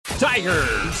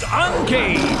Tigers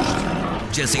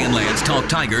Uncaged. Jesse and Lance talk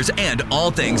Tigers and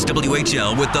all things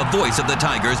WHL with the voice of the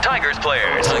Tigers, Tigers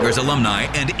players, Tigers alumni,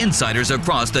 and insiders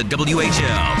across the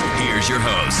WHL. Here's your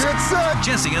hosts,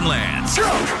 Jesse and Lance.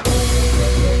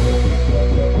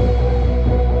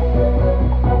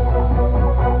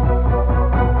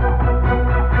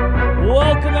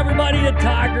 Welcome, everybody, to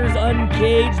Tigers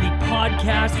Uncaged, the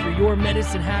podcast for your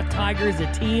Medicine Hat Tigers,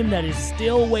 a team that is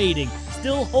still waiting,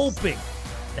 still hoping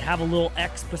to have a little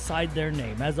X beside their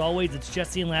name. As always, it's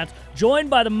Jesse and Lance, joined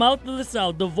by the mouth of the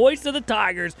South, the voice of the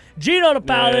Tigers, Gino De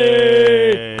Paoli.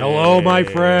 Hey. Hello, my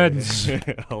friends.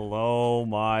 Hello,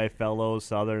 my fellow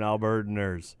Southern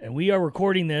Albertaners. And we are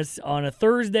recording this on a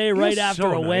Thursday right after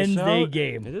so a nice Wednesday out.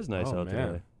 game. It is nice out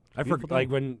today. I forgot, like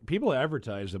when people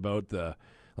advertise about the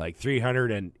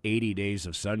 380 days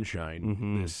of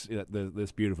sunshine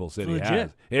this beautiful city Legit.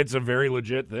 has. It's a very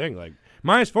legit thing. Like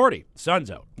minus 40, sun's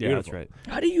out. Yeah, Beautiful. that's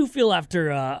right. How do you feel after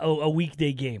a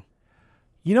weekday game?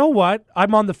 You know what?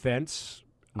 I'm on the fence.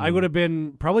 I would have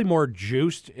been probably more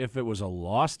juiced if it was a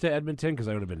loss to Edmonton because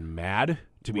I would have been mad,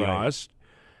 to be Right. honest.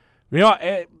 You know,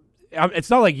 it's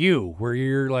not like you where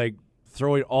you're like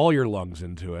throwing all your lungs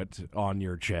into it on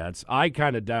your chance. I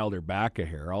kind of dialed her back a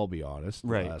hair, I'll be honest,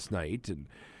 Right. last night. And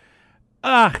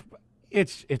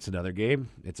it's another game.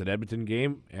 It's an Edmonton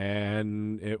game,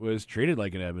 and it was treated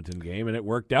like an Edmonton game, and it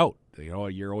worked out. You know,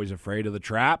 you're always afraid of the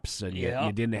traps, and Yeah.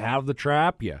 you didn't have the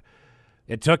trap.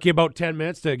 It took you about 10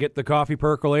 minutes to get the coffee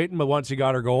percolating, but once you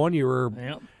got her going, you were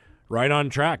Yep. right on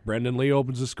track. Brendan Lee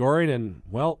opens the scoring, and,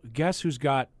 well, guess who's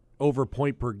got over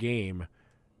point per game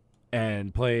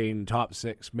and playing top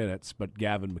 6 minutes, but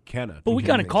Gavin McKenna. But we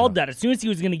kind of called that. As soon as he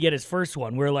was going to get his first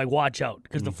one, we were like, watch out,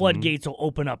 because the floodgates will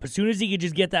open up. As soon as he could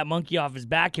just get that monkey off his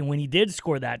back, and when he did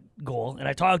score that goal, and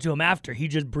I talked to him after, he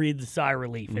just breathed a sigh of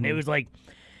relief. And it was like,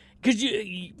 because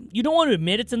you don't want to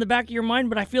admit it's in the back of your mind,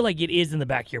 but I feel like it is in the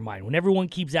back of your mind. When everyone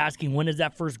keeps asking, when is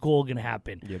that first goal going to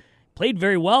happen? Yep. Played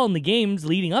very well in the games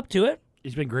leading up to it.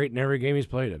 He's been great in every game he's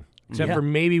played in. Except Yeah. for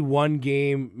maybe one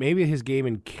game, maybe his game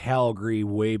in Calgary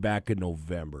way back in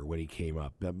November when he came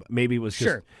up. Maybe it was just,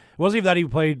 Sure. it wasn't even that he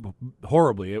played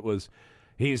horribly. It was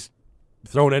he's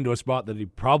thrown into a spot that he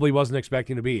probably wasn't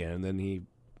expecting to be in. And then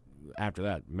after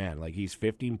that, man, like he's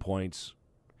 15 points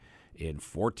in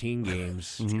 14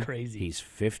 games. It's crazy. He's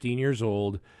 15 years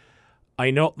old.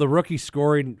 I know the rookie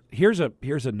scoring. Here's a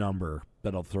number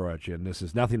that I'll throw at you, and this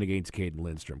is nothing against Caden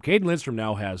Lindstrom. Caden Lindstrom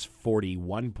now has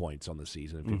 41 points on the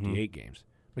season in 58 games.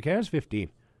 McKenna's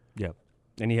 15. Yep.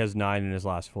 And he has 9 in his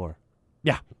last 4.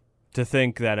 Yeah. To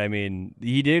think that, I mean,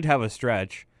 he did have a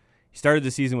stretch. He started the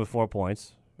season with 4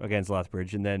 points against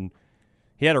Lethbridge, and then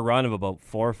he had a run of about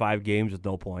 4 or 5 games with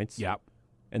no points. Yeah.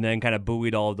 And then kind of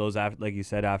buoyed all of those, after, like you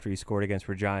said, after he scored against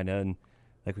Regina, and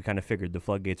like we kind of figured the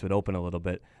floodgates would open a little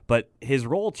bit. But his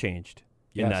role changed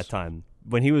in that time.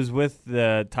 When he was with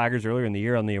the Tigers earlier in the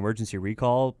year on the emergency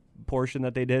recall portion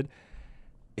that they did,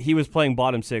 he was playing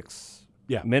bottom 6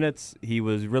 minutes. He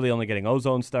was really only getting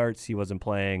ozone starts. He wasn't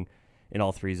playing in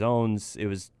all 3 zones. It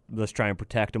was, let's try and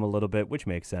protect him a little bit, which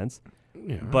makes sense.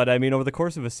 Yeah. But, I mean, over the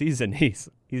course of a season, he's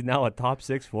now a top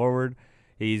 6 forward.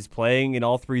 He's playing in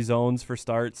all 3 zones for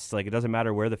starts. Like, it doesn't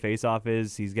matter where the faceoff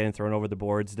is. He's getting thrown over the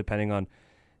boards depending on,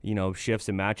 shifts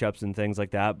and matchups and things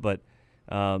like that. But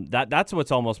that's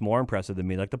what's almost more impressive to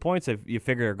me. Like, the points that you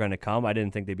figure are going to come, I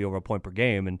didn't think they'd be over a point per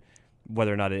game, and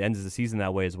whether or not it ends the season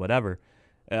that way is whatever.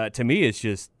 To me, it's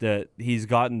just that he's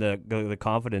gotten the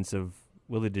confidence of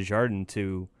Willie Desjardins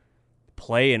to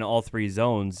play in all 3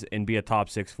 zones and be a top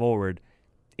 6 forward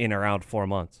in around 4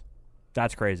 months.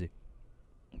 That's crazy.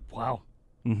 Wow.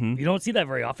 Mm-hmm. You don't see that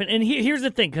very often. And here's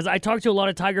the thing, because I talked to a lot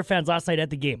of Tiger fans last night at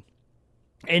the game,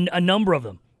 and a number of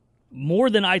them, more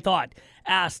than I thought,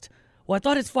 asked, well, I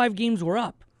thought his 5 games were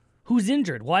up. Who's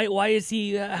injured? Why is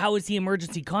he, how is he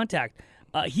emergency contact?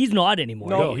 He's not anymore.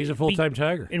 No, he's a full-time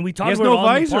Tiger. And we He talked has about no it on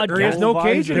visor, the or podcast. he has no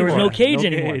cage There was anymore. no cage No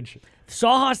anymore. cage.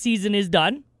 Saha season is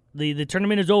done. The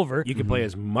tournament is over. You can play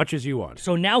as much as you want.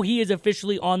 So now he is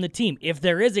officially on the team. If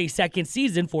there is a second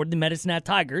season for the Medicine Hat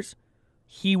Tigers,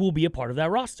 he will be a part of that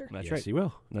roster. That's Yes, right. he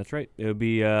will. That's right. It would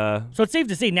be So it's safe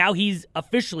to say now he's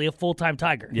officially a full-time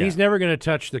Tiger. Yeah. He's never going to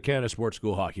touch the Canada Sports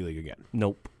School Hockey League again.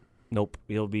 nope.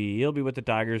 He'll be with the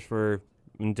Tigers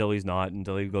until he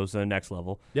goes to the next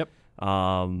level. Yep.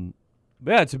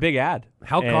 But yeah, it's a big ad.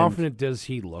 How And confident does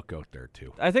he look out there,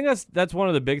 too? I think that's one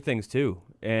of the big things too,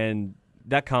 and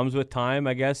that comes with time,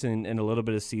 I guess, and a little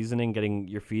bit of seasoning, getting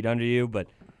your feet under you. But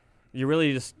you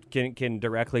really just can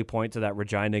directly point to that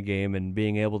Regina game and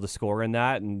being able to score in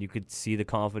that, and you could see the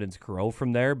confidence grow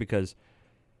from there. Because,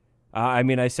 I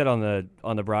mean, I said on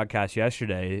the broadcast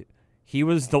yesterday, he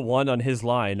was the one on his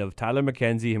line of Tyler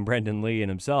McKenzie and Brendan Lee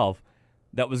and himself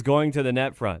that was going to the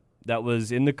net front, that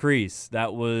was in the crease,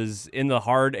 that was in the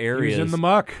hard areas. He was in the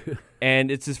muck. And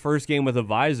it's his first game with a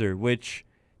visor, which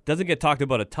doesn't get talked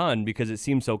about a ton because it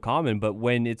seems so common, but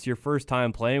when it's your first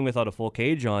time playing without a full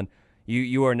cage on,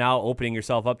 you are now opening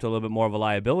yourself up to a little bit more of a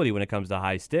liability when it comes to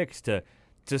high sticks, to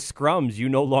scrums. You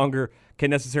no longer can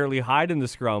necessarily hide in the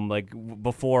scrum like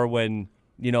before when,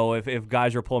 if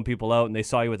guys are pulling people out and they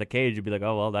saw you with a cage, you'd be like,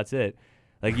 oh, well, that's it.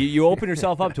 Like you open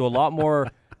yourself up to a lot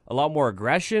more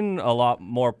aggression, a lot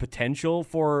more potential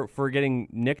for getting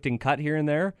nicked and cut here and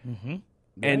there. Mm-hmm.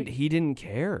 And he didn't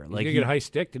care. He's gonna get high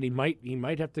sticked, and he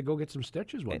might have to go get some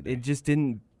stitches one day. It just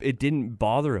didn't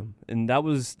bother him, and that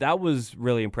was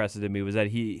really impressive to me. Was that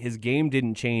his game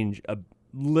didn't change a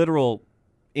literal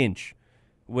inch,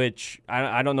 which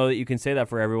I don't know that you can say that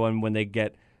for everyone when they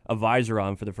get a visor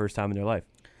on for the first time in their life.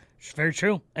 It's very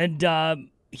true, and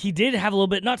he did have a little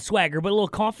bit, not swagger, but a little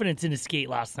confidence in his skate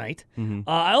last night. Mm-hmm.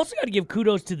 I also got to give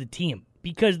kudos to the team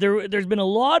because there's been a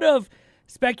lot of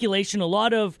speculation, a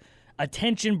lot of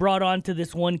attention brought on to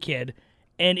this one kid,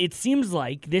 and it seems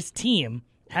like this team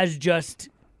has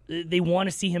they want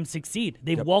to see him succeed.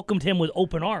 They've welcomed him with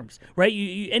open arms, right?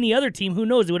 Any other team, who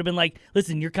knows, it would have been like,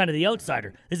 listen, you're kind of the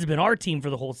outsider. This has been our team for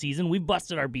the whole season. We've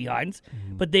busted our behinds,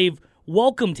 but they've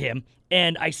welcomed him,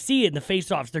 and I see it in the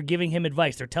face-offs. They're giving him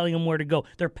advice. They're telling him where to go.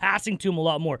 They're passing to him a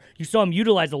lot more. You saw him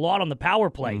utilize a lot on the power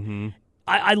play. Mm-hmm.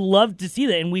 I love to see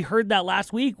that, and we heard that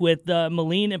last week with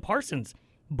Moline and Parsons.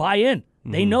 Buy in.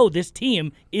 They know this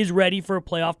team is ready for a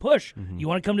playoff push. You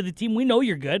want to come to the team? We know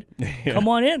you're good. Come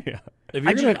on in.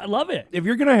 I love it. If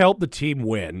you're going to help the team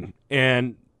win,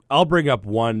 and I'll bring up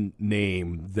one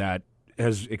name that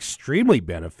has extremely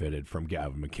benefited from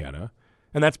Gavin McKenna,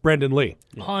 and that's Brendan Lee.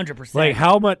 100%. Like,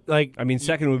 how much, like... I mean,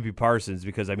 second would be Parsons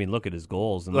because, look at his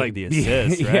goals and look at the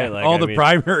assists, right? Yeah, like, all the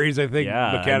primaries, I think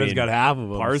McKenna's got half of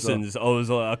them. Parsons owes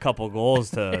a couple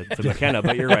goals to McKenna,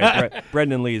 but you're right.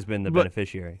 Brendan Lee has been the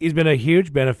beneficiary. He's been a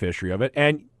huge beneficiary of it,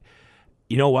 and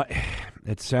you know what?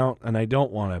 And I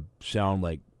don't want to sound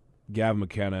like Gavin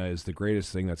McKenna is the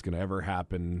greatest thing that's going to ever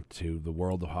happen to the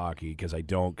world of hockey, because I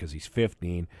don't, because he's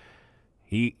 15.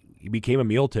 He became a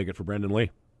meal ticket for Brendan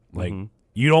Lee. Like,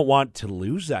 you don't want to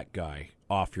lose that guy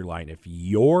off your line if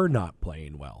you're not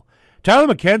playing well. Tyler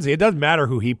McKenzie, it doesn't matter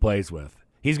who he plays with.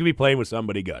 He's going to be playing with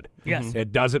somebody good. Yes.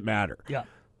 It doesn't matter. Yeah.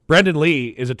 Brendan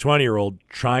Lee is a 20-year-old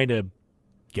trying to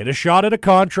get a shot at a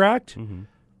contract,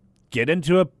 get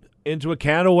into a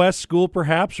Canada West school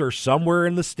perhaps, or somewhere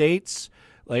in the States,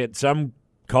 like at some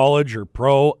college or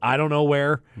pro, I don't know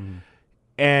where.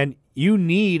 And you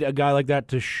need a guy like that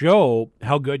to show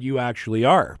how good you actually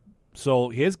are. So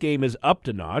his game is up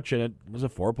to notch, and it was a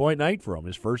 4-point night for him.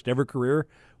 His first ever career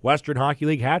Western Hockey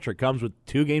League hat-trick comes with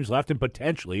 2 games left and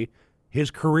potentially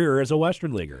his career as a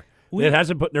Western Leaguer.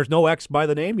 There's no X by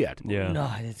the name yet. Yeah.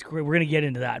 No, it's great. We're going to get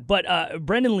into that. But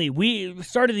Brendan Lee, we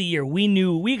started the year,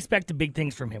 we expected big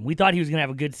things from him. We thought he was going to have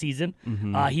a good season.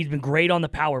 He's been great on the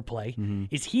power play.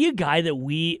 Is he a guy that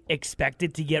we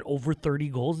expected to get over 30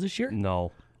 goals this year?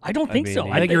 No. I don't think so.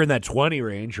 I think you're in that 20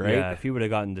 range, right? Yeah, if you would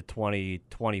have gotten to 20,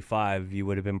 25, you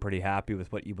would have been pretty happy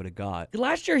with what you would have got.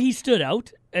 Last year he stood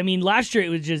out. I mean, last year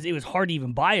it was hard to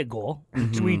even buy a goal.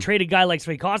 So we traded a guy like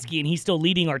Svejkovsky, and he's still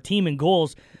leading our team in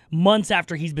goals months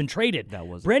after he's been traded.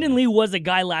 Brendan Lee was a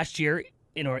guy last year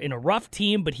in a rough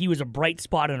team, but he was a bright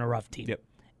spot in a rough team.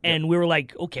 And we were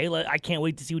like, okay, I can't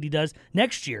wait to see what he does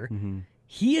next year.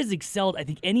 He has excelled, I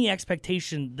think, any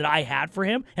expectation that I had for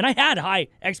him, and I had high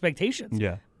expectations.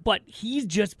 Yeah. But he's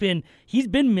been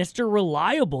Mr.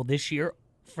 Reliable this year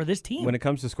for this team. When it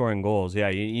comes to scoring goals,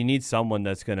 you need someone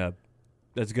that's gonna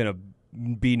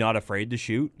be not afraid to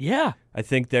shoot. Yeah. I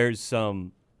think there's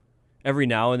some every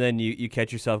now and then you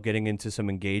catch yourself getting into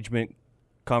some engagement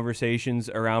conversations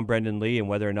around Brendan Lee and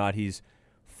whether or not he's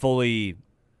fully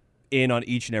in on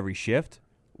each and every shift,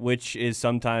 which is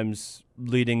sometimes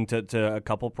leading to a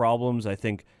couple problems. I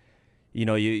think,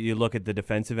 you look at the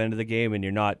defensive end of the game and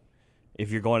you're not. If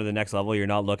you're going to the next level, you're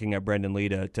not looking at Brendan Lee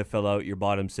to fill out your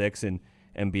bottom 6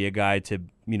 and be a guy to,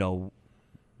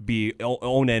 be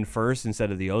own end first instead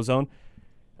of the ozone.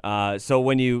 So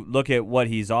when you look at what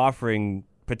he's offering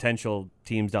potential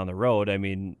teams down the road, I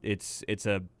mean, it's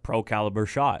a pro caliber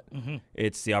shot.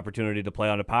 It's the opportunity to play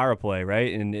on a power play,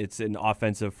 right? And it's an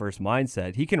offensive first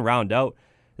mindset. He can round out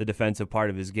the defensive part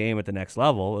of his game at the next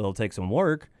level. It'll take some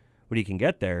work, but he can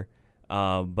get there.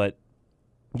 But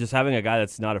just having a guy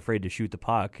that's not afraid to shoot the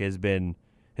puck has been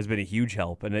a huge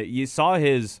help. And you saw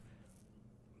his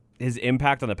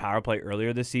impact on the power play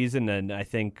earlier this season, and I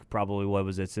think probably, what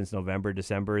was it, since November,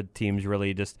 December, teams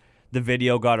really just the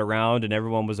video got around and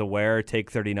everyone was aware,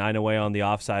 take 39 away on the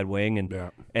offside wing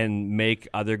and make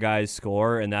other guys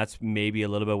score. And that's maybe a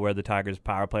little bit where the Tigers'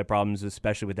 power play problems,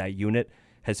 especially with that unit,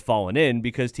 has fallen in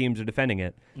because teams are defending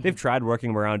it. They've tried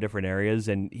working him around different areas,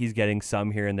 and he's getting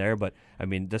some here and there. But, I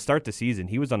mean, to start the season,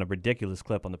 he was on a ridiculous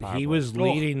clip on the power play. He was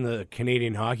leading the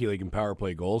Canadian Hockey League in power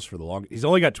play goals for the longest. He's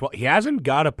only got 12. He hasn't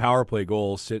got a power play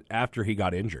goal after he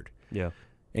got injured. Yeah.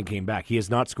 And came back. He has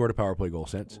not scored a power play goal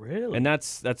since. Really? And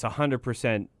that's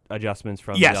 100% adjustments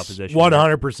from the opposition.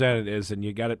 100% it is. And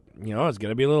you got to, it's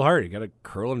going to be a little hard. You got to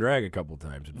curl and drag a couple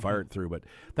times and fire it through. But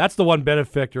that's the one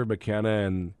benefit of McKenna.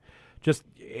 And just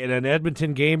in an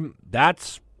Edmonton game,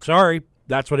 that's what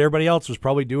everybody else was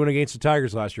probably doing against the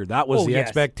Tigers last year. That was the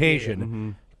expectation. Yeah. Mm-hmm.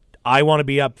 I want to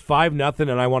be up 5-0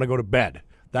 and I want to go to bed.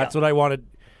 That's what I wanted.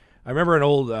 I remember an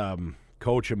old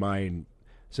coach of mine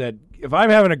said, if I'm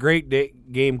having a great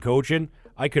game coaching,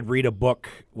 I could read a book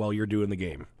while you're doing the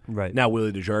game. Right. Now,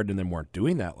 Willie Desjardins and them weren't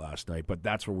doing that last night, but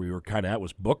that's where we were kind of at,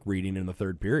 was book reading in the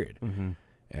third period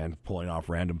and pulling off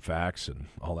random facts and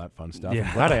all that fun stuff. Yeah.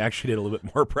 I'm glad I actually did a little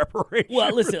bit more preparation.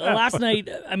 Well, listen, last night,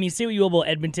 I mean, say what you will about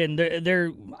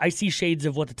Edmonton. I see shades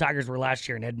of what the Tigers were last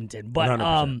year in Edmonton. But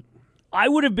 100%. I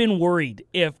would have been worried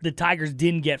if the Tigers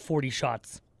didn't get 40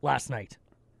 shots last night.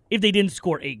 If they didn't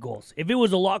score 8 goals. If it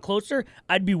was a lot closer,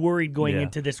 I'd be worried going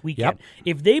into this weekend. Yep.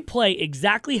 If they play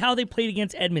exactly how they played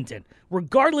against Edmonton,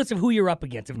 regardless of who you're up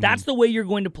against, if that's the way you're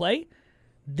going to play,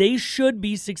 they should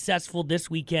be successful this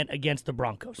weekend against the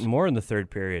Broncos. More in the third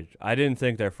period. I didn't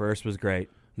think their first was great.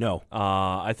 No.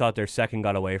 I thought their second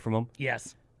got away from them.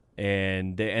 Yes.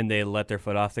 And they let their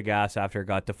foot off the gas after it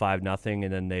got to 5-0,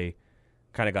 and then they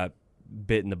kind of got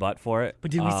bit in the butt for it.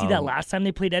 But did we see that last time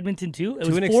they played Edmonton too? It was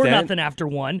 4-0 after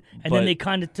one, and then they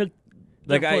kind of took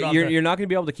you're not going to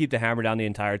be able to keep the hammer down the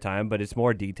entire time, but it's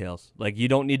more details. Like, you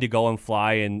don't need to go and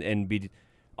fly and be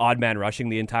odd man rushing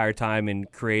the entire time and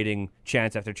creating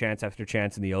chance after chance after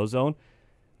chance in the O-zone.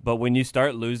 But when you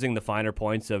start losing the finer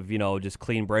points of, just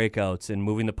clean breakouts and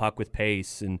moving the puck with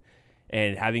pace and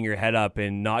having your head up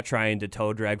and not trying to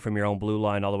toe drag from your own blue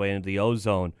line all the way into the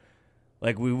O-zone,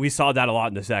 like we saw that a lot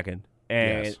in the second.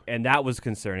 And that was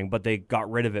concerning, but they got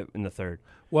rid of it in the third.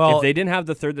 Well, if they didn't have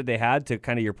the third that they had, to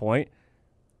kind of your point,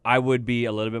 I would be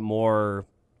a little bit more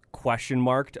question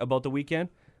marked about the weekend.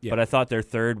 Yeah. But I thought their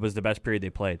third was the best period they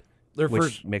played,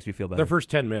 which makes me feel better. Their first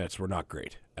 10 minutes were not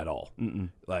great at all.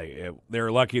 They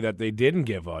were lucky that they didn't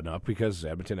give one up because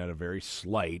Edmonton had a very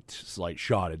slight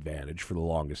shot advantage for the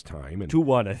longest time. And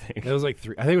 2-1, I think. It was like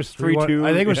 3. I think it was 3-1.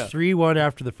 I think it was 3-1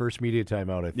 after the first media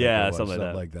timeout. I think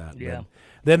something like that. Yeah.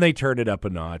 Then they turned it up a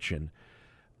notch, and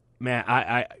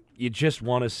man, you just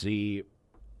want to see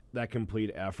that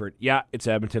complete effort. Yeah, it's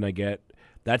Edmonton. I get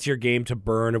that's your game to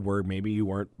burn, of where maybe you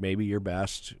weren't maybe your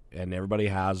best, and everybody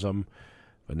has them.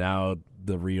 But now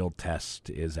the real test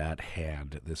is at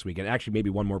hand this weekend. Actually, maybe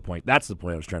one more point. That's the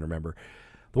point I was trying to remember.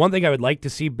 The one thing I would like to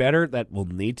see better that will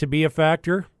need to be a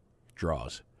factor: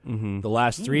 draws. The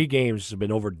last 3 games have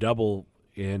been over double.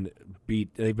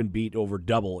 They've been beat over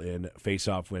double in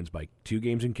face-off wins by 2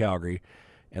 games in Calgary,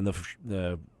 and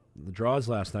the draws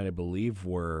last night, I believe,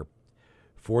 were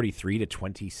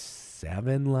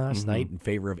 43-27 last night in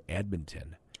favor of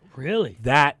Edmonton. Really?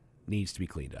 That needs to be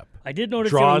cleaned up. I did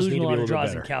notice they were losing a lot of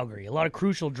draws in Calgary. A lot of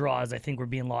crucial draws, I think, were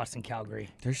being lost in Calgary.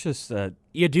 There's just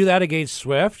you do that against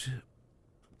Swift,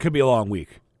 could be a long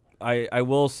week. I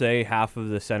will say half of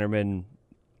the centermen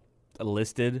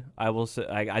listed,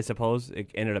 I suppose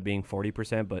it ended up being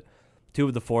 40%, but 2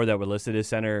 of the 4 that were listed as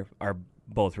center are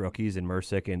both rookies in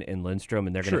Mercick and Lindstrom,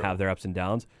 and they're going to have their ups and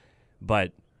downs.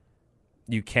 But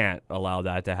you can't allow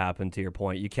that to happen, to your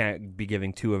point. You can't be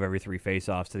giving 2 of every 3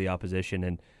 faceoffs to the opposition,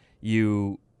 and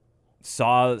you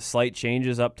saw slight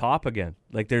changes up top again.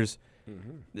 Like, there's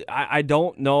I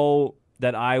don't know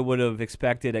that I would have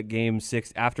expected at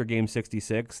after game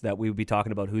 66 that we would be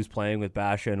talking about who's playing with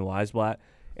Basha and Weisblatt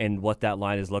and what that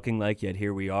line is looking like, yet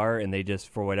here we are, and they just,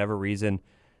 for whatever reason,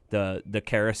 the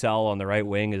carousel on the right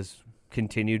wing has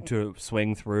continued to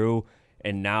swing through,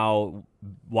 and now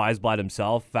Weisblatt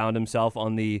himself found himself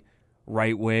on the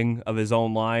right wing of his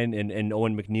own line, and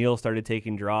Owen McNeil started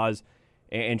taking draws,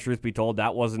 and truth be told,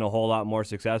 that wasn't a whole lot more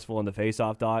successful in the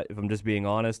face-off dot. If I'm just being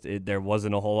honest, there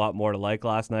wasn't a whole lot more to like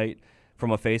last night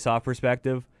from a face-off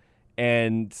perspective,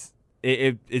 and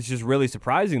it's just really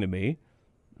surprising to me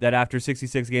that after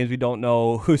 66 games, we don't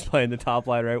know who's playing the top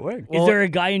line right wing. Is there a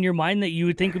guy in your mind that you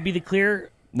would think would be the clear?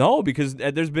 No, because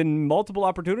there's been multiple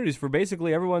opportunities for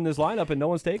basically everyone in this lineup, and no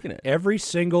one's taken it. Every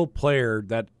single player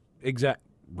that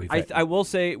I will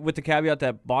say, with the caveat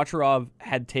that Bocharov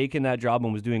had taken that job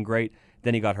and was doing great,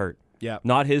 then he got hurt. Yeah.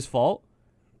 Not his fault,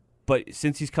 but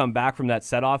since he's come back from that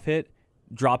set-off hit,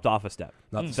 dropped off a step.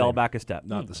 Fell back a step.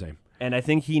 Not the same. And I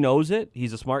think he knows it.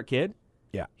 He's a smart kid.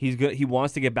 Yeah. He's good. He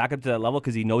wants to get back up to that level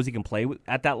because he knows he can play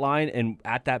at that line and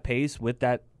at that pace with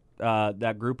that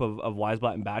group of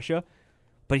Weisblatt and Basha.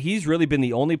 But he's really been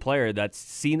the only player that's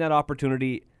seen that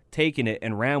opportunity, taken it,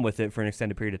 and ran with it for an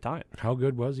extended period of time. How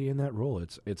good was he in that role?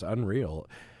 It's unreal.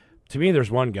 To me,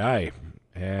 there's one guy,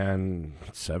 and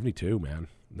it's 72, man.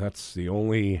 That's the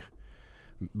only.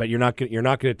 But you're not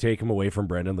going to take him away from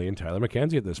Brendan Lee and Tyler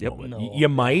McKenzie at this moment. No.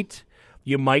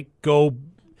 You might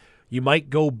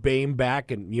go Bame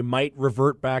back, and you might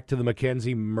revert back to the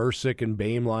McKenzie, Mercick, and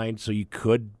Bame line, so you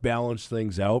could balance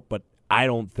things out. But I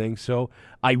don't think so.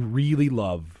 I really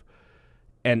love,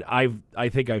 and I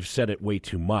think I've said it way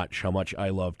too much, how much I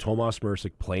love Tomas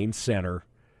Mercick playing center,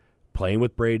 playing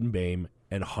with Braden Bame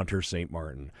and Hunter St.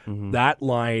 Martin. Mm-hmm. That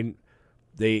line.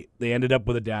 They ended up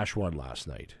with a -1 last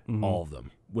night, all of them,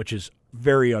 which is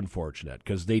very unfortunate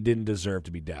because they didn't deserve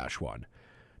to be -1.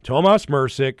 Tomas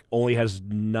Mercick only has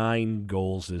 9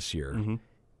 goals this year. Mm-hmm.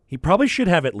 He probably should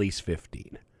have at least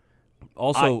 15.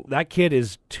 Also, that kid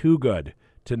is too good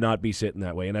to not be sitting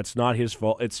that way, and that's not his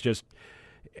fault. It's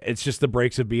just the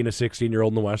breaks of being a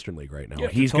 16-year-old in the Western League right now. Yeah,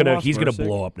 he's gonna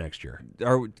blow up next year.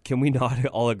 Can we not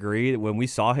all agree that when we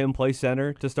saw him play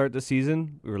center to start the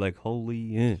season, we were like,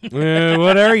 "Holy,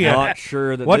 what are you? Not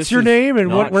sure that. What's your name and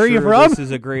where are you from?" This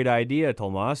is a great idea,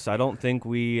 Tomas. I don't think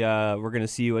we're going to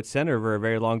see you at center for a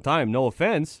very long time. No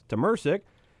offense to Mercick,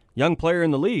 young player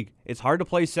in the league. It's hard to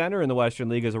play center in the Western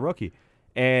League as a rookie,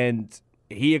 and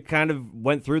he kind of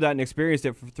went through that and experienced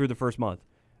it through the first month,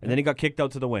 and then he got kicked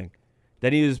out to the wing.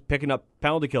 Then he was picking up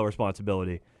penalty kill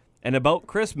responsibility. And about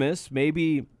Christmas,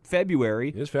 maybe February.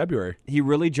 It is February. He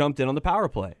really jumped in on the power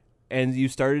play. And you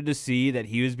started to see that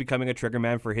he was becoming a trigger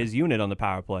man for his unit on the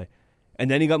power play. And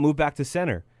then he got moved back to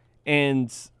center.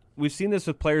 And we've seen this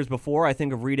with players before. I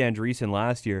think of Reed Andreessen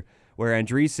last year, where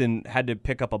Andreessen had to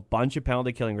pick up a bunch of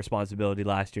penalty killing responsibility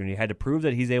last year. And he had to prove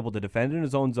that he's able to defend in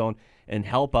his own zone and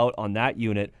help out on that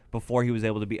unit before he was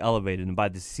able to be elevated. And by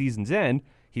the season's end,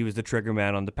 he was the trigger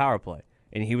man on the power play.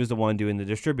 And he was the one doing the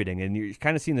distributing. And you're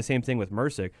kind of seeing the same thing with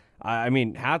Mercick. I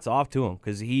mean, hats off to him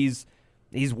because he's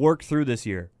worked through this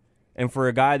year. And for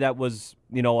a guy that was,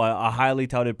 a highly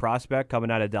touted prospect coming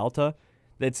out of Delta,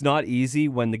 it's not easy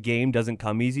when the game doesn't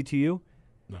come easy to you.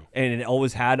 No. And it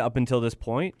always had up until this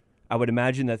point. I would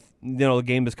imagine that, the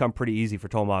game has come pretty easy for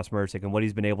Tomas Mercick. And what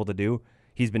he's been able to do,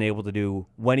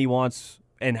 when he wants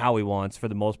and how he wants for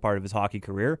the most part of his hockey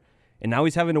career. And now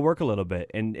he's having to work a little bit,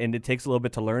 and it takes a little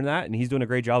bit to learn that, and he's doing a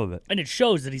great job of it. And it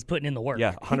shows that he's putting in the work.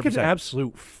 Yeah, 100%. He's an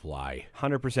absolute fly.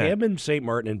 100%. Him and St.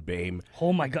 Martin and Bame.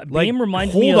 Oh, my God. Bame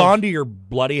reminds me of... Hold on to your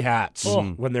bloody hats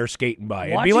when they're skating by.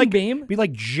 Watching Bame? Be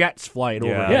like jets flying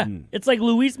over. Yeah, it's like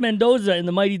Luis Mendoza in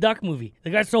the Mighty Duck movie.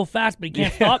 The guy's so fast, but he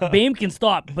can't stop. Bame can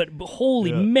stop, but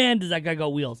holy man, does that guy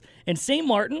got wheels. And St.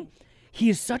 Martin,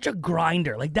 he is such a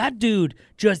grinder. Like, that dude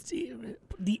just...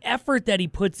 The effort that he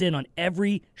puts in on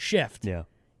every shift. Yeah.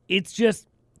 It's just...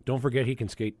 Don't forget he can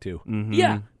skate, too. Mm-hmm.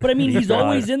 Yeah, but I mean, he's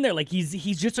always in there. Like,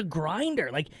 he's just a grinder.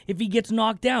 Like, if he gets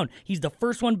knocked down, he's the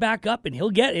first one back up, and he's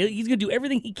going to do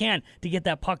everything he can to get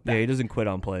that puck back. Yeah, he doesn't quit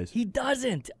on plays. He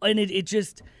doesn't. And he's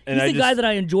the guy that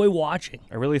I enjoy watching.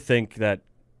 I really think that,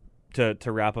 to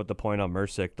wrap up the point on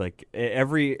Mercick, like,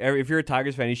 if you're a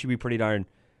Tigers fan, you should be pretty darn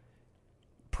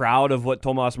proud of what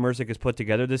Tomas Mercick has put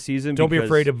together this season. Don't be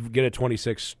afraid to get a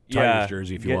 26 Tigers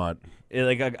jersey if you want.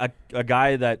 Like a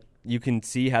guy that you can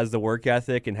see has the work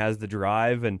ethic and has the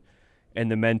drive and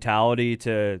the mentality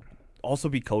to also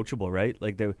be coachable, right?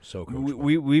 Like so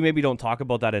coachable. We maybe don't talk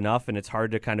about that enough, and it's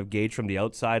hard to kind of gauge from the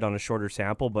outside on a shorter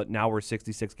sample. But now we're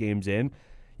 66 games in,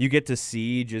 you get to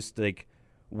see just like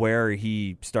where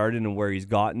he started and where he's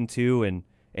gotten to,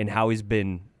 and how he's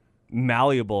been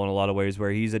malleable in a lot of ways,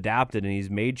 where he's adapted and he's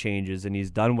made changes and he's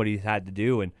done what he's had to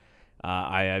do. And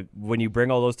when you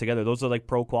bring all those together, those are like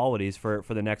pro qualities for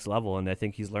the next level, and I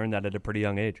think he's learned that at a pretty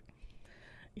young age.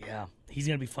 Yeah, he's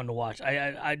gonna be fun to watch.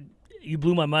 You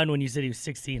blew my mind when you said he was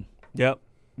 16. Yep.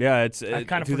 Yeah, I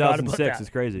kind of forgot about 2006. that. It's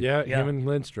crazy. Yeah, him and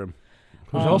Lindstrom,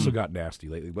 who's also got nasty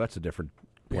lately, but that's a different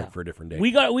point for a different day.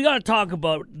 We got to talk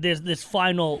about this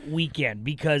final weekend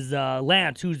because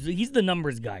Lance, he's the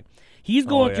numbers guy. He's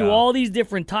going through all these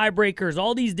different tiebreakers,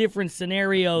 all these different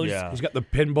scenarios. Yeah. He's got the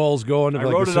pinballs going. I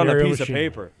wrote it on a piece of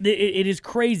paper. It is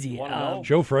crazy.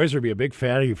 Joe Fraser would be a big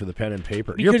fan of you for the pen and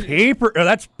paper. Your paper,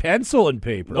 that's pencil and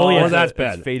paper. Or that's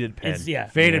pen. It's faded pen.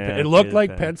 Faded pen. It looked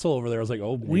like pencil over there. I was like,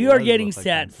 oh. We are getting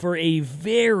set for a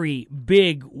very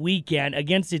big weekend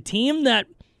against a team that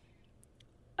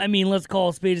I mean, let's call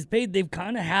a spade. They've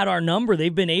kind of had our number.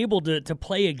 They've been able to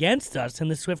play against us in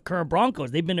the Swift Current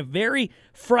Broncos. They've been a very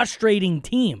frustrating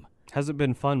team. Hasn't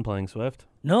been fun playing Swift.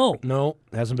 No,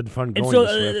 hasn't been fun going so, to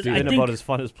Swift. It's either. been about as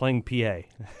fun as playing PA.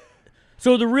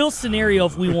 So the real scenario,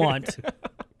 if we want,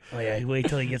 oh yeah, wait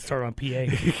till he gets started on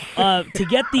PA, to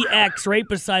get the X right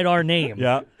beside our name,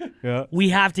 Yeah. we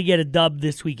have to get a dub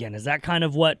this weekend. Is that kind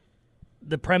of what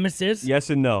the premise is? Yes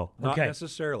and no. Not Okay.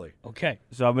 necessarily. Okay.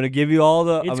 So I'm going to give you all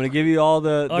the It's-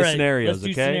 the scenarios, let's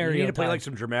do okay? scenario You need to play time. like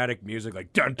some dramatic music,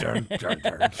 like dun dun dun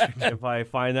dun. If I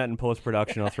find that in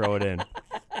post-production, I'll throw it in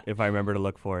if I remember to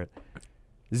look for it.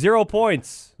 0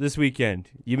 points this weekend.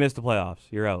 You missed the playoffs.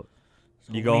 You're out.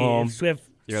 You go home. Swift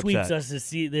You're sweeps upset. us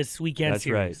this weekend That's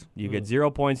series. right. You get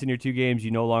 0 points in your 2 games.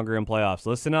 You no longer in playoffs.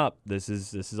 Listen up. This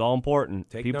is all important.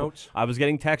 Take People, notes. I was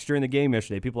getting text during the game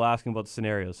yesterday. People asking about the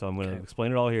scenarios, so I'm going to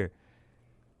explain it all here.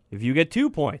 If you get 2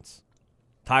 points,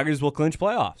 Tigers will clinch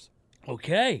playoffs.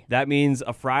 Okay. That means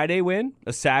a Friday win,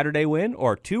 a Saturday win,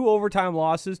 or 2 overtime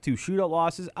losses, 2 shootout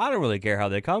losses. I don't really care how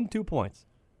they come. 2 points.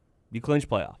 You clinch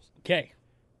playoffs. Okay.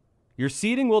 Your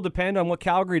seeding will depend on what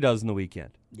Calgary does in the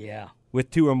weekend Yeah. with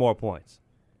 2 or more points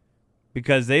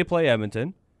because they play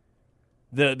Edmonton.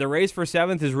 The race for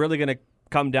 7th is really going to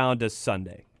come down to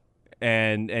Sunday,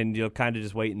 and you'll kind of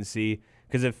just wait and see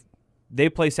because if they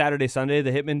play Saturday, Sunday, the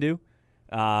Hitmen do,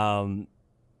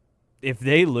 if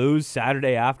they lose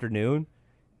Saturday afternoon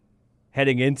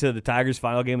heading into the Tigers'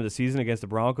 final game of the season against the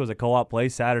Broncos at Co-op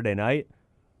Place Saturday night,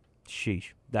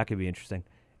 sheesh, that could be interesting.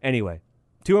 Anyway,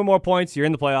 2 or more points, you're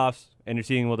in the playoffs, and your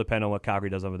seeding will depend on what Calgary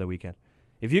does over the weekend.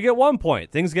 If you get 1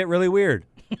 point, things get really weird.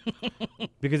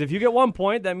 Because if you get 1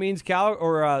 point, that means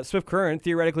Swift Current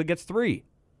theoretically gets 3.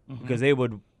 Because they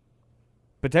would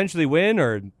potentially win,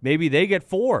 or maybe they get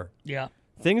 4. Yeah.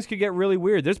 Things could get really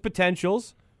weird. There's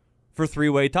potentials for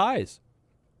 3-way ties.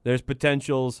 There's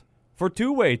potentials for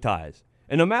 2-way ties.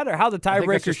 And no matter how the I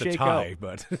think that's tiebreakers just a shake tie, out.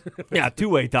 but Yeah,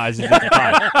 2-way ties is just a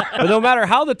tie. But no matter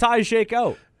how the ties shake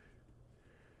out,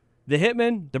 the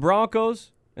Hitmen, the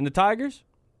Broncos, and the Tigers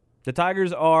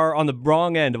are on the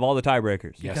wrong end of all the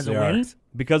tiebreakers. yes, Because they of are. wins?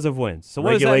 Because of wins. So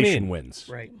what does that Regulation mean? wins.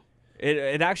 Right.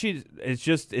 It actually,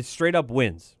 it's straight up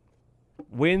wins.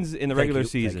 Wins in the regular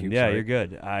season. Thank you. Yeah, Sorry. you're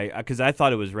good. Because I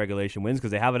thought it was regulation wins because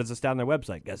they have it as a stat on their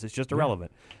website. Guess it's just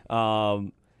irrelevant.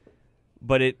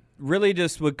 But it really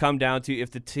just would come down to if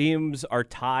the teams are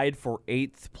tied for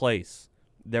 8th place,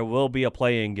 there will be a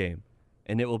play-in game.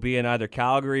 And it will be in either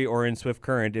Calgary or in Swift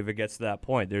Current if it gets to that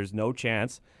point. There's no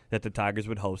chance that the Tigers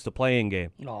would host a play-in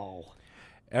game. No.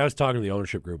 I was talking to the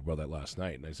ownership group about that last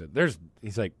night, and I said,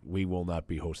 he's like, we will not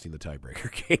be hosting the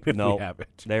tiebreaker game if No, we have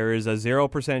it. there is a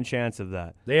 0% chance of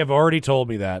that. They have already told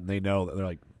me that, and they know that. They're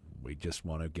like, we just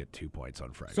want to get 2 points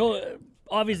on Friday. So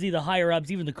obviously the higher ups,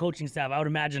 even the coaching staff, I would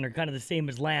imagine are kind of the same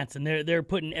as Lance, and they're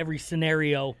putting every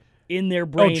scenario in their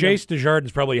brain. Chase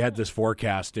Desjardins probably had this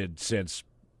forecasted since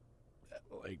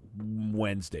like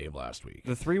Wednesday of last week.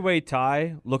 The 3-way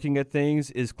tie, looking at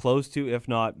things, is close to, if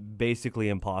not basically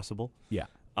impossible. Yeah.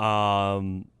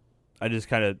 I just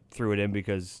kind of threw it in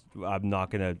because I'm not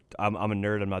going to – I'm a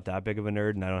nerd. I'm not that big of a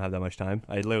nerd, and I don't have that much time.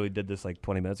 I literally did this like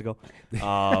 20 minutes ago.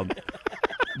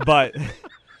 But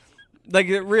like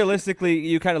realistically,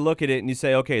 you kind of look at it and you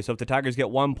say, okay, so if the Tigers get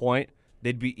 1 point,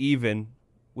 they'd be even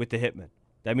with the Hitmen.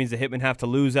 That means the Hitmen have to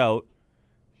lose out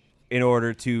in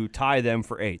order to tie them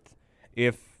for 8th.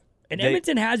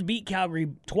 Edmonton has beat Calgary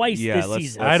twice this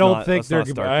season. I don't not- think let's they're. not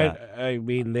start that. I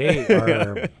mean, they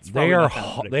are. probably not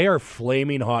happening. They are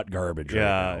flaming hot garbage. Yeah,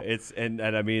 right now. it's and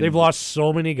I mean They've lost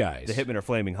so many guys. the Hitmen are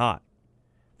flaming hot.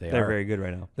 They're very good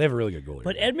right now. They have a really good goalie.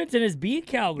 But Edmonton has beat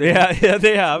Calgary. Yeah,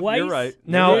 they have. Twice. You're right.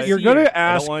 now this you're year. going I to don't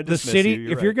ask wanna the dismiss city. you,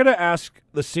 you're If you're going to ask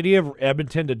the city of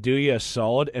Edmonton to do you a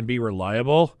solid and be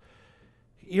reliable,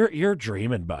 you're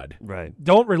dreaming, bud. Right.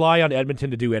 Don't rely on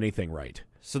Edmonton to do anything right.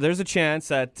 So there's a chance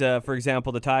that, for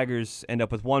example, the Tigers end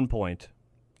up with 1 point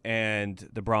and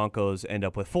the Broncos end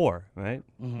up with 4, right?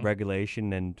 Mm-hmm.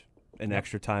 Regulation and an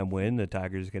extra time win. The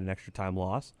Tigers get an extra time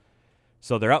loss.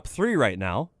 So they're up 3 right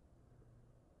now.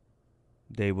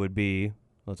 They would be,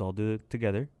 let's all do it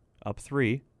together, up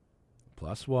 3.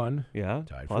 +1. Yeah,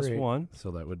 Tied plus for 8. 1.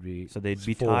 So that would be. So they'd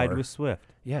be 4. tied with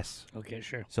Swift. Yes. Okay,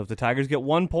 sure. So if the Tigers get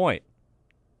 1 point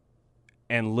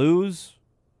and lose,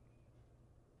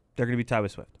 they're going to be tied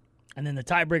with Swift. And then the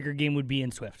tiebreaker game would be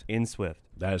in Swift. In Swift.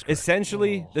 That is correct.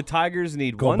 Essentially, the Tigers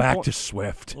need Go 1 back point. to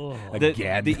Swift Oh.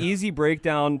 again. The easy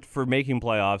breakdown for making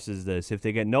playoffs is this. If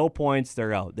they get no points,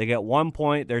 they're out. They get 1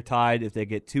 point, they're tied. If they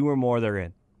get 2 or more, they're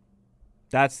in.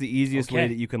 That's the easiest way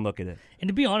Okay. that you can look at it. And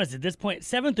to be honest, at this point,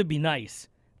 7th would be nice,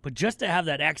 but just to have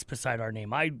that X beside our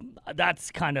name,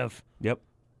 that's kind of Yep.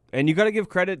 And you got to give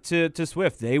credit to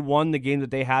Swift. They won the game that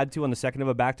they had to on the second of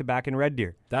a back-to-back in Red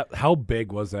Deer. How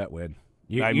big was that win?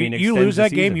 You extends lose the that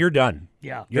season. game, you're done.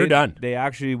 Yeah. You're done. They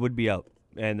actually would be out,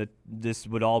 and this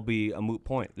would all be a moot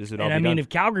point. This would all And be done. if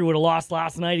Calgary would have lost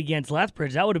last night against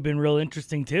Lethbridge, that would have been real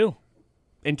interesting too.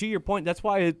 And to your point, that's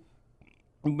why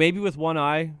maybe with one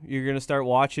eye, you're going to start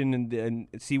watching and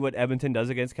see what Edmonton does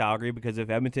against Calgary, because if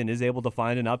Edmonton is able to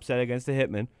find an upset against the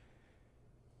Hitmen,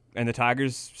 and the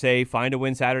Tigers, say, find a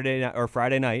win Saturday or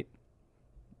Friday night,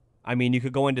 I mean, you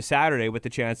could go into Saturday with the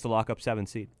chance to lock up 7th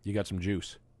seed. You got some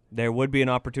juice. There would be an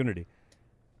opportunity.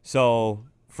 So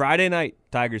Friday night,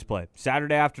 Tigers play.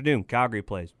 Saturday afternoon, Calgary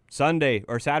plays. Sunday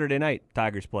or Saturday night,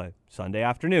 Tigers play. Sunday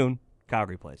afternoon,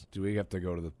 Calgary plays. Do we have to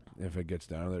go to if it gets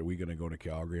down to that, are we going to go to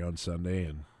Calgary on Sunday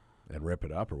and rip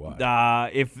it up or what?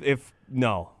 If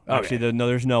no. Okay. Actually,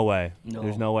 there's no way. No.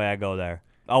 There's no way I go there.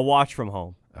 I'll watch from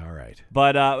home. All right.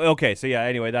 But, okay, so yeah,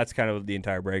 anyway, that's kind of the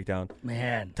entire breakdown.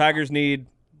 Man. Tigers need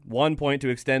 1 point to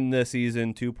extend the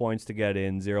season, 2 points to get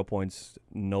in, 0 points,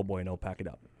 no bueno, pack it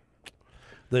up.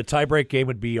 The tiebreak game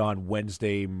would be on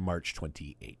Wednesday, March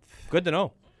 28th. Good to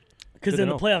know. Because Good then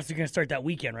to the know. playoffs are going to start that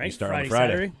weekend, right? You start on Friday,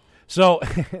 Friday. Saturday. So,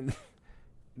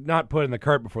 not putting the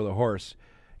cart before the horse.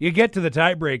 You get to the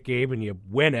tiebreak game and you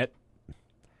win it.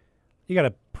 You got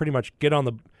to pretty much get on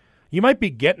the. You might be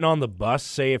getting on the bus,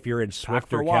 say if you're in Swift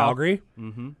for or a while. Calgary.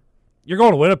 Mm-hmm. You're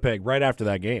going to Winnipeg right after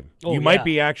that game. Oh, you might yeah.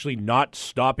 be actually not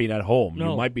stopping at home.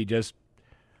 No. You might be just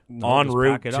No, en just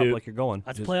route pack it to. up like you're going.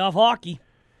 That's playoff hockey.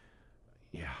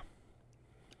 Yeah.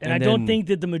 And And I don't then- think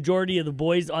that the majority of the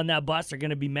boys on that bus are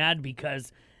going to be mad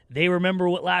because they remember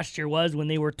what last year was when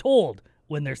they were told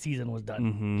when their season was done.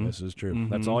 Mm-hmm. This is true.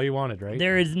 That's all you wanted, right?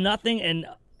 There is nothing, and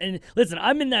listen,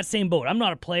 I'm in that same boat. I'm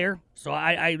not a player, so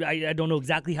I don't know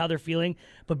exactly how they're feeling,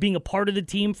 but being a part of the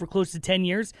team for close to 10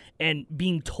 years and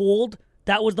being told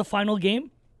that was the final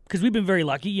game, because we've been very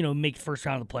lucky, make first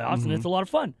round of the playoffs, and it's a lot of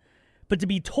fun. But to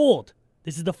be told,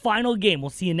 this is the final game, we'll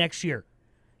see you next year,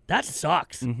 that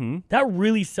sucks. Mm-hmm. That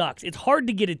really sucks. It's hard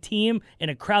to get a team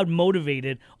and a crowd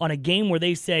motivated on a game where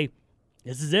they say,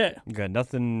 this is it. You got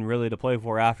nothing really to play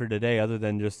for after today other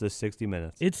than just this 60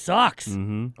 minutes. It sucks.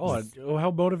 Mm-hmm. Oh, how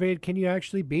motivated can you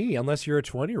actually be unless you're a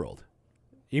 20-year-old?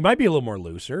 You might be a little more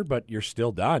looser, but you're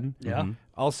still done. Yeah.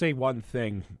 I'll say one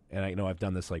thing, and I know I've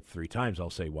done this like 3 times.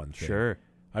 I'll say one thing. Sure.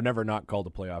 I've never not called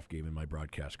a playoff game in my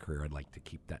broadcast career. I'd like to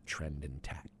keep that trend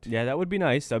intact. Yeah, that would be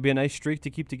nice. That would be a nice streak to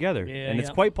keep together. Yeah, and it's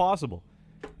yeah. quite possible.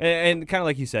 And kind of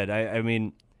like you said, I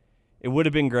mean, it would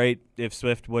have been great if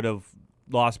Swift would have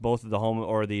lost both of the home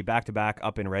or the back-to-back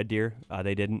up in Red Deer.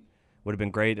 They didn't. Would have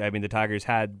been great. I mean, the Tigers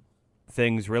had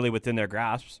things really within their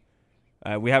grasps.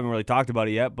 We haven't really talked about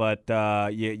it yet, but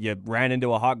you ran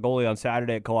into a hot goalie on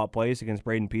Saturday at Co-op Place against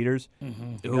Braden Peters.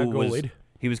 Mm-hmm.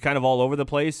 He was kind of all over the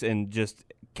place and just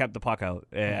kept the puck out.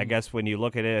 I guess when you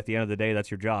look at it at the end of the day,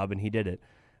 that's your job, and he did it.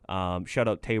 Shout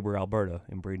out Tabor, Alberta,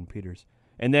 and Braden Peters.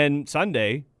 And then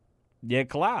Sunday, you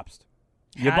collapsed.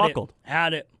 You buckled.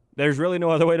 Had it. There's really no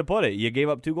other way to put it. You gave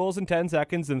up 2 goals in 10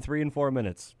 seconds and 3 in 4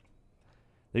 minutes.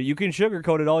 You can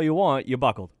sugarcoat it all you want. You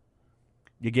buckled.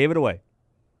 You gave it away.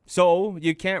 So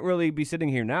you can't really be sitting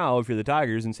here now if you're the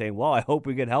Tigers and saying, well, I hope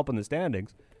we get help in the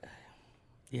standings.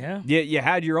 Yeah. You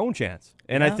had your own chance.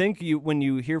 And I Yeah. think when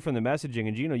you hear from the messaging,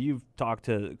 and Gino, you've talked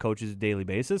to coaches on a daily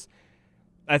basis,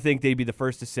 I think they'd be the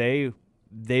first to say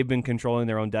they've been controlling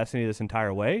their own destiny this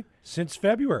entire way. Since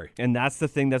February. And that's the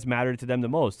thing that's mattered to them the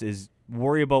most, is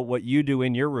worry about what you do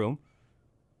in your room,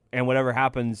 and whatever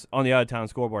happens on the out-of-town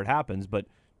scoreboard happens, but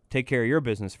take care of your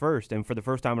business first. And for the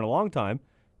first time in a long time,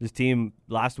 this team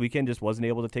last weekend just wasn't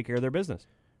able to take care of their business.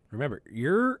 Remember,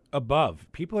 you're above.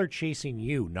 People are chasing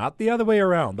you, not the other way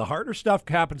around. The harder stuff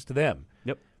happens to them.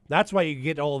 Yep. That's why you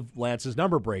get all of Lance's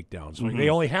number breakdowns. They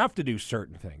only have to do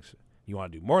certain things. You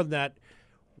want to do more than that,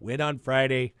 win on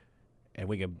Friday, and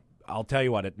we can. I'll tell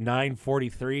you what, at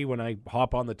 9:43 when I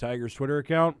hop on the Tigers Twitter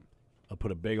account, I'll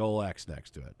put a big old X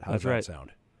next to it. How does That's that right.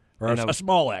 sound? Or And a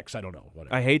small X, I don't know.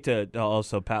 Whatever. I hate to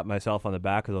also pat myself on the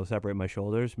back because I'll separate my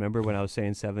shoulders. Remember when I was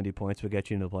saying 70 points would get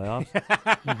you into the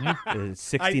playoffs? It's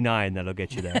 69 that'll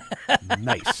get you there.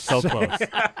 Nice. So close.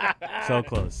 So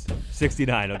close.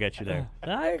 69 will get you there.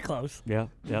 You're close. Yeah.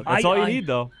 That's all you need,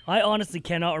 though. I honestly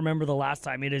cannot remember the last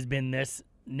time it has been this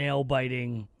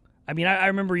nail-biting. I mean, I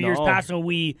remember years No. past when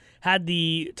we had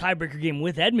the tiebreaker game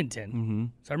with Edmonton. Mm-hmm.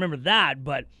 So I remember that,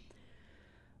 but,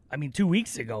 I mean, 2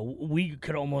 weeks ago, we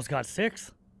could almost got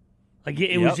 6. Like,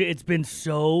 it's been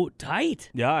so tight.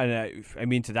 Yeah, and I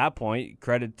mean, to that point,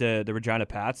 credit to the Regina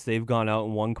Pats. They've gone out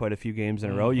and won quite a few games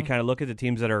in a row. You kind of look at the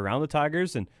teams that are around the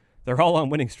Tigers, and they're all on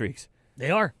winning streaks. They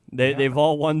are. They've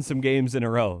all won some games in a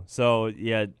row. So,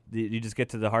 yeah, you just get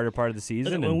to the harder part of the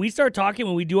season. When we start talking,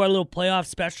 when we do our little playoff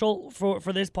special for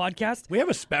this podcast. We have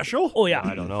a special? Oh, yeah.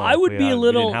 I don't know. I would be a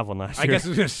little. We didn't have one last year. I guess I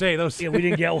was going to say those. Yeah, we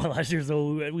didn't get one last year,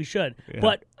 so we should. Yeah.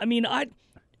 But, I mean,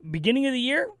 beginning of the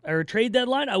year, or trade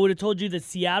deadline, I would have told you that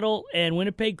Seattle and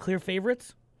Winnipeg clear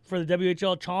favorites for the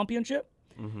WHL championship.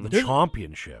 Mm-hmm. The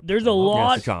championship. There's a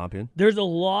lot. Yes, the champion. There's a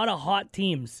lot of hot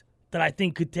teams that I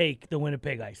think could take the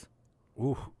Winnipeg Ice.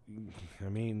 Ooh, I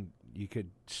mean, you could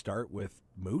start with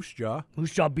Moose Jaw.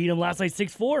 Moose Jaw beat him last night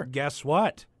 6-4. Guess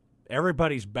what?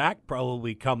 Everybody's back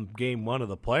probably come game one of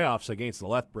the playoffs against the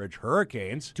Lethbridge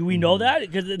Hurricanes. Do we know that?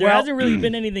 Because there hasn't really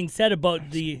been anything said about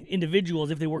the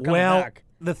individuals if they were coming back.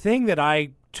 The thing that I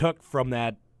took from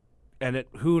that, and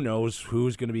who knows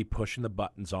who's going to be pushing the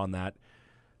buttons on that,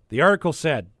 the article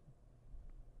said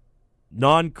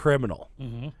non-criminal.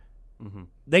 Mm-hmm. Mm-hmm.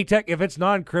 If it's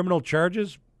non-criminal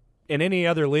charges in any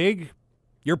other league,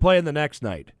 you're playing the next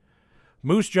night.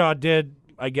 Moose Jaw did,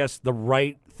 I guess, the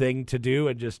right thing to do,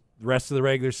 and just the rest of the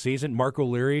regular season. Mark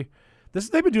O'Leary, they've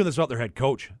been doing this without their head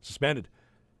coach suspended,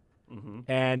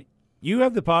 and you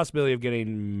have the possibility of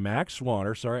getting Max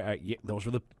Swanner. Sorry, those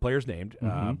were the players named.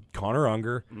 Connor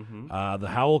Unger, the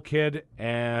Howell kid,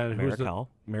 and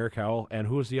Merrick Howell, and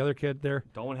who was the other kid there?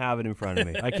 Don't have it in front of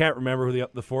me. I can't remember who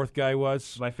the fourth guy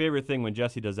was. My favorite thing when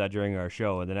Jesse does that during our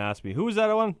show and then asks me, who was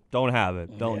that one? Don't have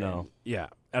it. Don't know. Yeah,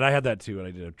 and I had that too, and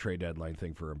I did a trade deadline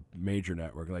thing for a major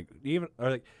network. What do you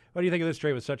think of this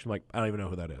trade with such? I'm like, I don't even know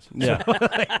who that is.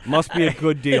 Yeah, must be a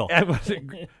good deal.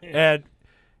 And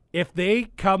if they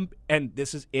come, and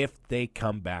this is if they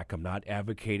come back, I'm not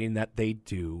advocating that they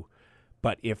do,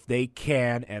 but if they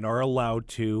can and are allowed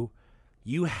to,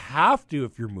 you have to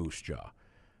if you're Moose Jaw.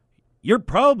 You're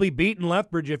probably beating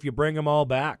Lethbridge if you bring them all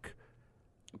back.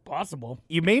 Possible.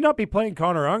 You may not be playing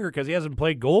Connor Unger because he hasn't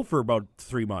played goal for about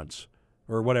 3 months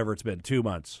or whatever it's been, 2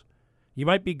 months. You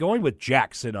might be going with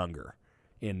Jackson Unger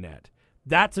in net.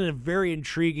 That's a very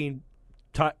intriguing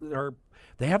or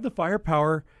they have the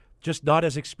firepower, just not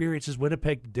as experienced as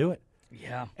Winnipeg to do it.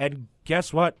 Yeah. And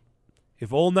guess what?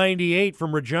 If old 98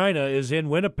 from Regina is in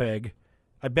Winnipeg,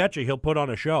 I bet you he'll put on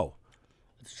a show.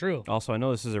 It's true. Also, I know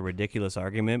this is a ridiculous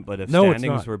argument, but if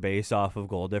standings were based off of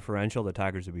goal differential, the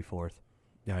Tigers would be fourth.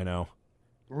 Yeah, I know.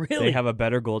 Really? They have a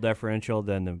better goal differential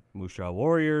than the Moose Jaw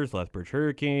Warriors, Lethbridge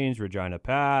Hurricanes, Regina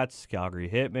Pats, Calgary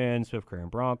Hitmen, Swift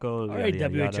Current Broncos. All right,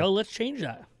 WHL, let's change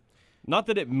that. Not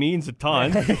that it means a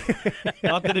ton.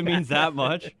 Not that it means that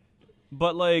much.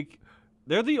 But,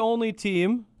 they're the only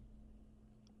team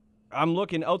I'm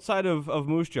looking outside of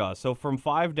Moose Jaw, so from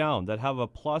 5 down, that have a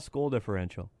plus goal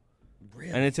differential.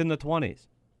 Really? And it's in the 20s.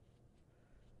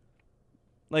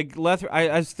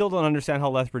 I still don't understand how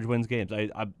Lethbridge wins games. I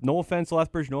no offense to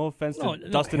Lethbridge, no offense to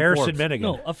Dustin Harrison Forbes. Minnigan.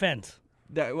 No, offense.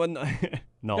 No.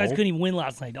 You guys couldn't even win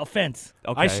last night. Offense.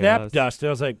 Okay, I snapped Dustin. I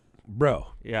was like, bro.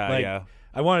 Yeah.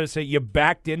 I wanted to say you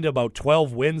backed into about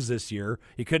 12 wins this year.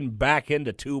 You couldn't back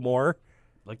into 2 more.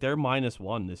 They're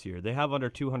 -1 this year. They have under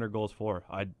 200 goals for.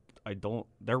 I don't.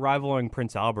 They're rivaling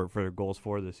Prince Albert for goals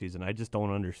for this season. I just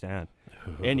don't understand.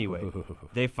 Anyway,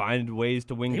 they find ways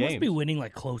to win They games. must be winning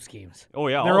close games. Oh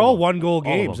yeah, They're all 1-goal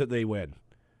games that they win,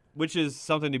 which is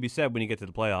something to be said when you get to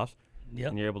the playoffs. Yep.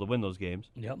 And you're able to win those games.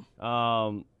 Yep.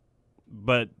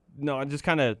 But no, I'm just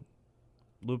kind of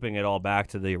looping it all back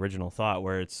to the original thought,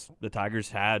 where it's the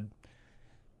Tigers had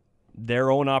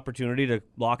their own opportunity to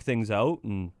lock things out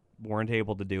and weren't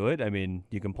able to do it. I mean,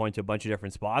 you can point to a bunch of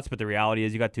different spots, but the reality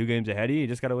is you got 2 games ahead of you. You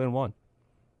just got to win 1.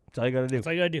 That's all you got to do. That's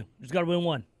all you got to do. Just got to win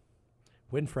 1.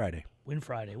 Win Friday.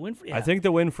 Yeah. I think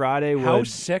the win Friday would How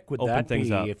sick would open that things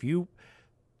be up. if you,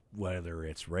 whether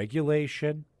it's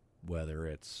regulation, whether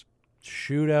it's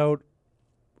shootout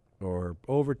or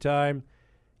overtime,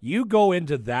 you go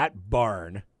into that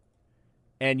barn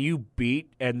and you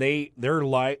beat, and their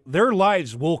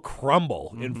lives will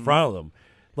crumble in front of them.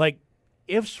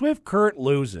 If Swift Current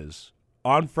loses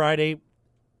on Friday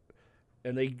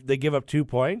and they give up 2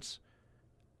 points,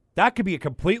 that could be a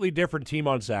completely different team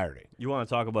on Saturday. You want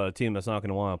to talk about a team that's not going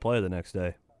to want to play the next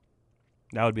day.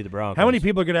 That would be the Broncos. How many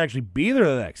people are going to actually be there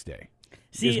the next day?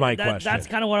 Is my question. That's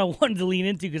kind of what I wanted to lean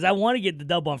into, because I want to get the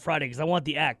dub on Friday because I want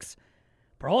the X.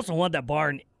 But I also want that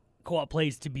barn co-op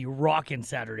place to be rocking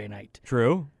Saturday night.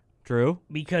 True.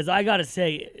 Because I got to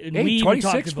say, hey,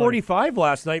 26-45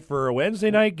 last night for a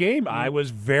Wednesday night game. I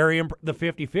was very the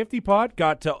 50-50 pot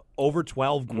got to over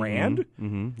 $12,000.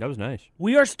 Mm-hmm. That was nice.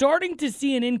 We are starting to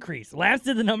see an increase. Lance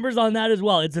did the numbers on that as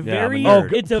well. It's a very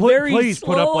please slow,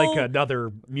 put up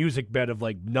another music bed of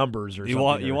numbers or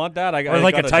something. You want that? Or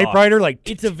a typewriter?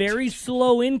 It's a very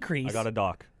slow increase. I got a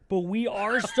doc. But we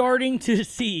are starting to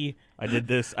see. I did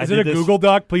this. Is it a Google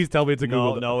Doc? Please tell me it's a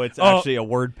Google Doc. No, it's actually a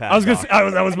WordPad. I was going to say,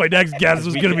 that was my next guess. It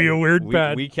was going to be a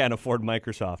WordPad. We can't afford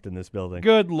Microsoft in this building.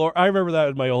 Good Lord. I remember that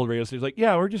in my old radio station. Like,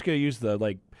 yeah, we're just going to use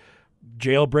the,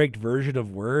 jailbreaked version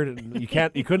of Word. And you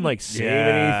couldn't, save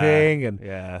anything. And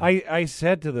I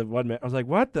said to the one man, I was like,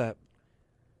 what the,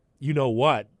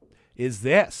 what is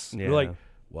this? Yeah. They're like,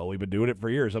 well, we've been doing it for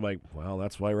years. I'm like, well,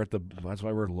 that's why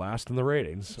we're last in the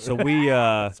ratings. So we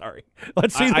sorry.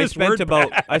 Let's see this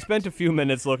I spent a few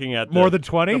minutes looking at more than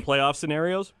 20 the playoff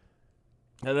scenarios.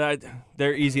 And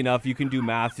they're easy enough. You can do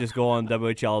math. Just go on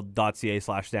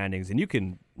whl.ca/standings and you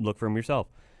can look for them yourself.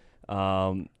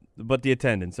 But the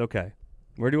attendance, okay.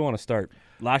 Where do you want to start?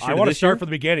 Last year. I want to start from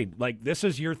the beginning. This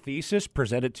is your thesis.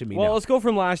 Present it to me. Well, now. let's go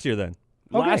from last year then.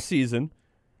 Okay. Last season,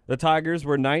 the Tigers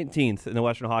were 19th in the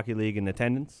Western Hockey League in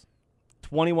attendance.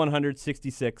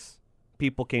 2,166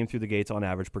 people came through the gates on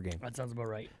average per game. That sounds about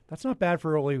right. That's not bad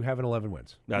for only having 11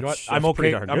 wins. That's, you know what? that's I'm okay.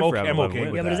 pretty darn good I'm for okay. having I'm 11 okay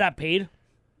wins. with But is that paid?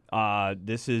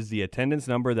 This is the attendance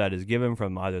number that is given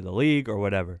from either the league or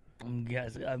whatever. I'm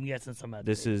guessing some of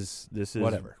This is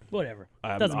whatever. Doesn't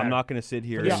I'm matter. not going to sit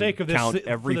here For the and sake of this- count for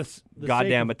every the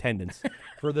goddamn sake of- attendance.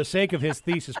 For the sake of his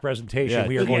thesis presentation, Yeah.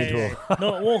 we are going to.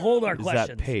 No, we'll hold our Is questions.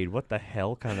 that paid? What the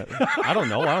hell kind of? I don't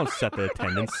know. I don't set the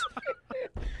attendance.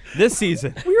 This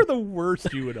season, We are the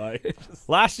worst, you and I.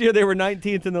 last year they were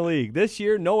 19th in the league. This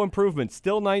year, no improvement,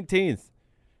 still 19th.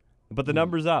 But the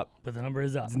number's up. But the number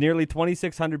is up. It's nearly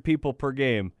 2,600 people per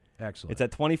game. Excellent. It's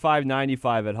at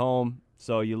 25.95 at home.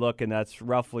 So you look, and that's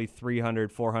roughly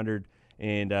 300, 400,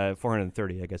 and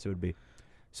 430, I guess it would be.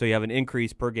 So you have an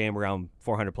increase per game around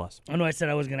 400 plus. I know I said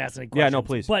I was going to ask any Yeah, questions. no,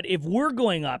 please. But if we're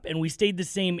going up and we stayed the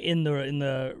same in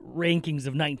the rankings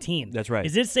of 19, That's right.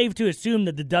 Is it safe to assume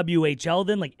that the WHL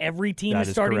then, every team That is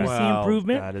is starting correct. to see Wow.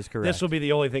 improvement? That is correct. This will be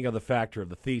the only thing on the factor of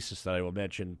the thesis that I will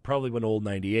mention. Probably when Old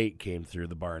 98 came through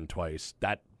the barn twice,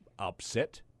 that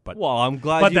upset. But well, I'm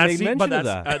glad you made mention of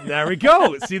that. there we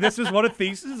go. See, this is what a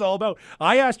thesis is all about.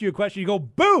 I asked you a question, you go,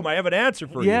 boom, I have an answer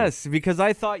for you. Yes, because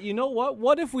I thought, you know what?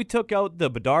 What if we took out the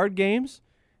Bedard games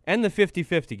and the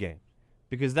 50-50 game?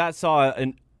 Because that saw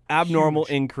an abnormal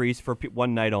increase for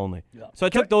one night only. Yeah. So I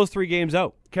took those 3 games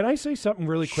out. Can I say something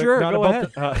really quick? Sure, Not go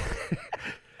about ahead.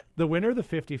 The winner of the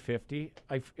 50-50,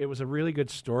 it was a really good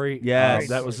story. Yes.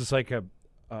 That was just like a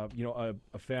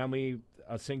family,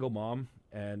 a single mom,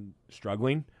 and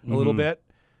struggling a little bit.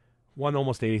 Won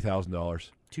almost $80,000.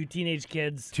 2 teenage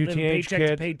kids. Two living teenage paycheck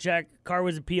kids. to paycheck. Car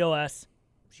was a POS.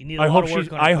 She needed a lot of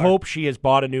work on her I car. hope she has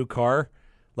bought a new car,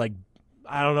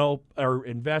 I don't know, or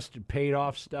invested, paid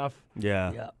off stuff.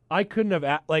 Yeah. Yeah. I couldn't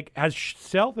have, as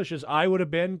selfish as I would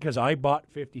have been, because I bought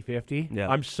 50-50. Yeah.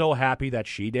 I'm so happy that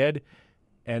she did,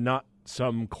 and not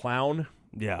some clown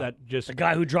Yeah. that just The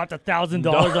guy who dropped $1,000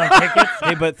 on tickets.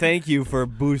 Hey, but thank you for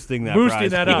boosting that boosting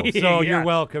prize that pool. up. So Yeah. you're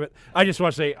welcome. I just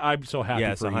want to say I'm so happy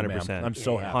Yes, for you, 100%. ma'am. I'm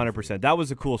so happy. 100%. That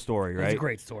was a cool story, right? was a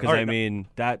great story. Because, All I mean,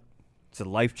 it's a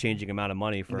life-changing amount of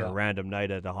money for Yeah. a random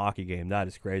night at a hockey game. That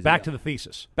is crazy. Back to the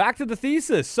thesis. Back to the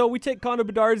thesis. So we take Connor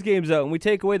Bedard's games out and we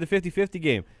take away the 50-50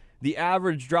 game. The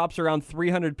average drops around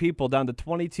 300 people down to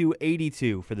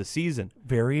 2,282 for the season.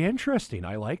 Very interesting.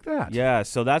 I like that. Yeah,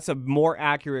 so that's a more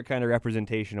accurate kind of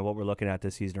representation of what we're looking at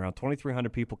this season. Around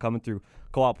 2,300 people coming through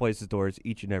Co-op Place's doors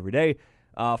each and every day.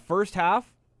 First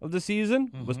half of the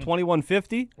season was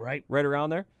 2,150, Right. right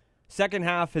around there. Second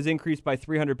half has increased by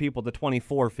 300 people to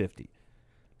 2,450.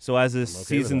 So as this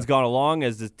season's gone along,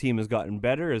 as the team has gotten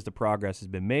better, as the progress has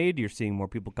been made, you're seeing more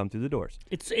people come through the doors.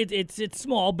 It's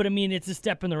small, but I mean it's a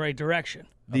step in the right direction.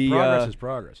 Progress is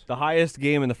progress. The highest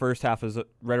game in the first half is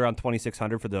right around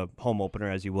 2,600 for the home opener,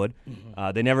 as you would.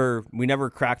 We never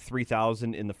cracked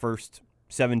 3,000 in the first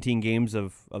 17 games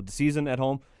of the season at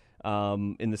home.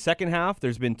 In the second half,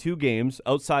 there's been 2 games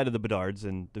outside of the Bedards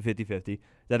and the 50-50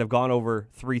 that have gone over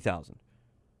 3,000.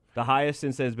 The highest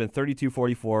since then has been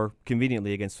 32-44,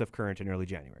 conveniently against Swift Current in early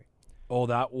January. Oh,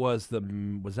 that was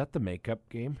that the makeup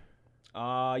game?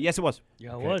 Yes, it was.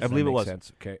 Yeah, it was. I believe it was.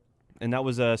 Sense. Okay. And that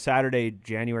was Saturday,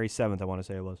 January 7th, I want to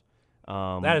say it was.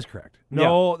 That is correct.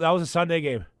 No, that was a Sunday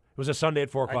game. It was a Sunday at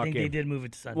 4 o'clock I think game. they did move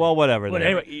it to Sunday. Well, whatever. But then.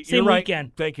 Anyway, Same you're right.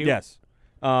 weekend. Thank you. Yes.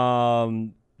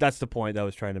 That's the point I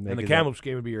was trying to make. And the is that Kamloops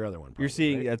game would be your other one. You're probably,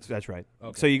 seeing right? that's right.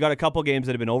 Okay. So you got a couple games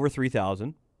that have been over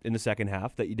 3,000 in the second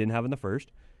half that you didn't have in the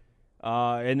first.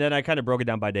 And then I kind of broke it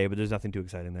down by day, but there's nothing too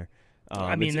exciting there.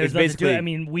 I mean, it's there's nothing to basically it. I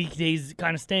mean, weekdays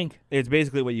kind of stink. it's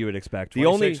basically what you would expect. The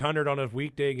only 2,600 on a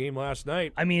weekday game last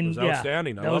night. I mean, it was yeah,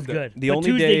 outstanding. I that was loved it. good. The but only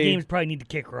Tuesday day- games probably need to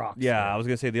kick rocks. I was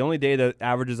gonna say the only day that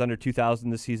averages under 2,000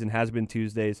 this season has been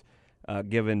Tuesdays.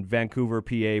 given Vancouver,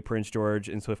 PA, Prince George,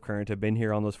 and Swift Current have been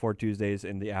here on those 4 Tuesdays,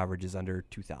 and the average is under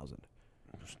 2,000.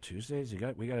 Tuesdays, I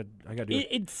got to do it.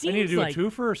 It seems I need to do like, a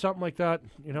twofer or something like that.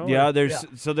 Yeah, there's an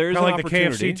kind of like the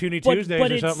opportunity. KFC Toonie but Tuesdays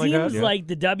or something like that. it seems like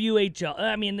the WHL.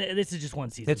 I mean, this is just one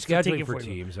season. It's so take scheduling it for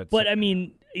you. teams. But I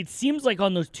mean, it seems like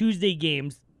on those Tuesday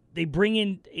games, they bring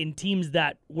in teams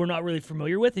that we're not really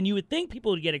familiar with, and you would think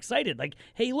people would get excited. Like,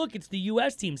 hey, look, it's the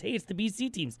U.S. teams. Hey, it's the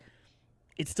BC teams.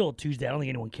 It's still a Tuesday. I don't think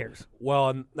anyone cares. Well,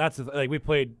 and that's we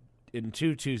played in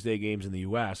 2 Tuesday games in the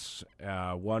U.S.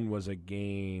 One was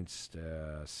against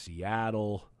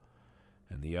Seattle,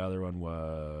 and the other one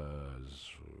was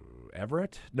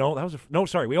Everett. No, that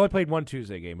was sorry. We only played 1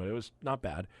 Tuesday game, but it was not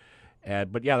bad.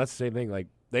 But yeah, that's the same thing. Like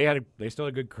they still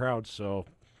had a good crowd. So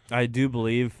I do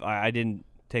believe I didn't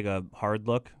take a hard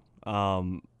look, but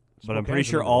I'm pretty Spokane's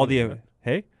sure number all one, the isn't it?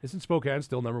 hey, Isn't Spokane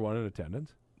still number 1 in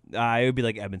attendance? it would be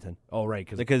like Edmonton. Oh, right,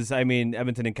 because I mean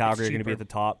Edmonton and Calgary are going to be cheaper. at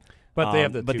the top. But they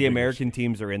have the but two the biggest. American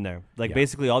teams are in there. Like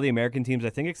basically all the American teams, I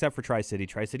think, except for Tri-City.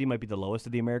 Tri-City might be the lowest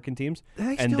of the American teams,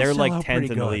 and they're like 10th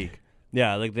in the league.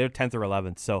 Yeah, like they're 10th or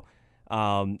 11th. So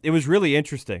it was really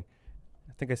interesting.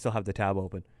 I think I still have the tab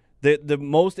open. The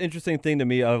most interesting thing to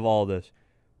me of all this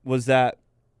was that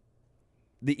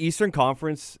the Eastern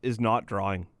Conference is not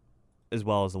drawing as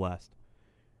well as the West.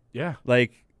 Yeah.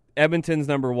 Like Edmonton's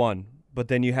number 1, but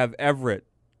then you have Everett,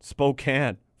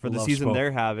 Spokane. For the Love season Spoke.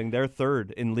 they're having, they're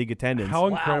 3rd in league attendance. How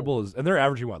incredible is – and they're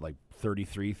averaging, what, like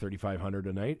 3,500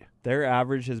 a night? Their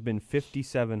average has been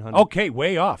 5,700. Okay,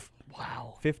 way off.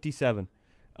 Wow. 57.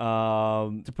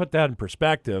 To put that in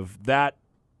perspective, that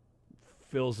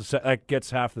fills that gets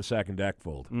half the second deck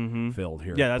filled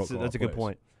here. Yeah, at that's Pocatello a good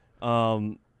Place.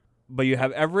 point. But you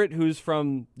have Everett, who's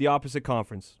from the opposite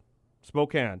conference.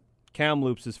 Spokane.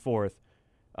 Kamloops is 4th.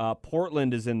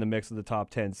 Portland is in the mix of the top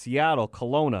 10. Seattle,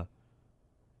 Kelowna.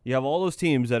 You have all those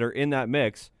teams that are in that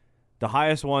mix. The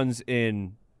highest ones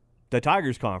in the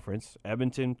Tigers conference,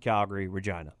 Edmonton, Calgary,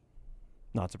 Regina.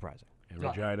 Not surprising. And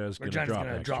Regina's going to Regina's drop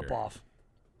gonna next drop year. off.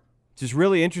 It's just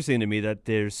really interesting to me that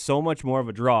there's so much more of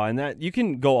a draw, and that you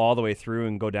can go all the way through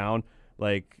and go down.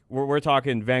 Like we're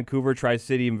talking Vancouver,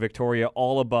 Tri-City, and Victoria,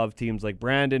 all above teams like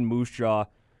Brandon, Moose Jaw,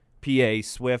 PA,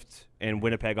 Swift, and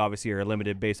Winnipeg obviously are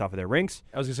limited based off of their rinks.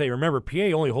 I was going to say, remember,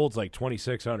 PA only holds like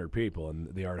 2,600 people in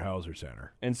the Art Hauser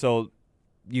Center. And so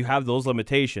you have those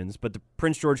limitations, but the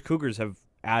Prince George Cougars have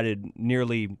added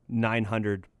nearly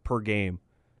 900 per game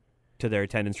to their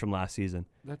attendance from last season.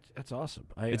 That's awesome.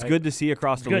 It's good to see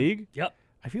across the Good. league. Yep.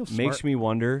 I feel smart. Makes me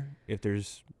wonder if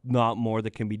there's not more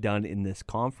that can be done in this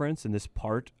conference, in this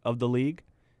part of the league.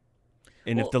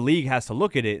 And if the league has to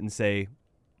look at it and say,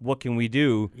 what can we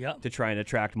do to try and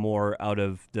attract more out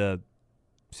of the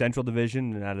Central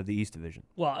Division and out of the East Division?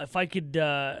 Well, if I could,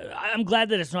 I'm glad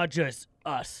that it's not just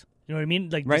us. You know what I mean?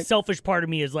 Like, Right. the selfish part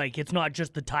of me is like, it's not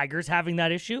just the Tigers having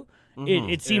that issue.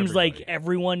 It seems like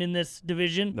everyone in this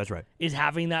division That's right. is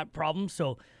having that problem.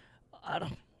 So, I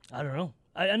don't know.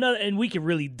 And we could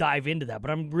really dive into that, but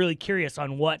I'm really curious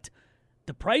on what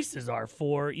the prices are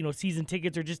for, season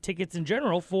tickets or just tickets in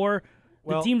general for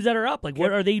the teams that are up. Like,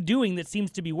 what are they doing that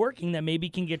seems to be working that maybe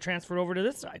can get transferred over to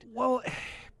this side? Well,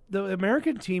 the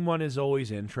American team one is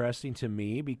always interesting to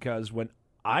me because when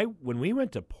we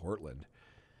went to Portland,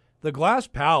 the Glass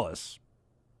Palace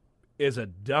is a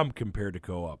dump compared to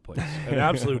Co-op Place. An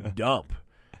absolute dump.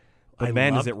 But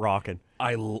man, is it rocking.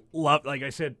 I love, like I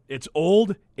said, it's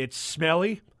old, it's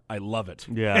smelly. I love it.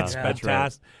 Yeah, it's that's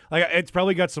fantastic. Like it's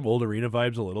probably got some old arena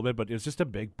vibes a little bit, but it's just a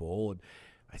big bowl. And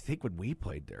I think when we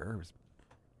played there, it was,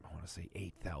 I want to say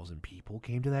 8,000 people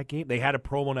came to that game. They had a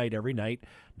promo night every night.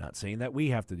 Not saying that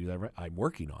we have to do that. Right? I'm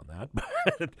working on that,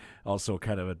 but also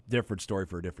kind of a different story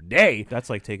for a different day. That's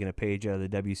like taking a page out of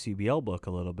the WCBL book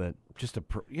a little bit. Just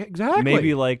exactly.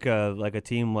 Maybe like a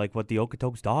team like what the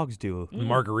Okotoks Dogs do.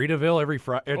 Margaritaville every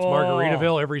Friday. It's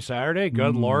Margaritaville every Saturday.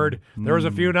 Good Lord, there was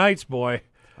a few nights, boy.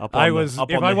 If I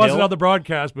wasn't on the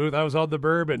broadcast booth, I was on the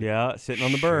bourbon. Yeah, sitting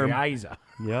on the berm. Scheiße.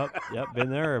 Yep, been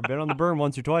there. Been on the berm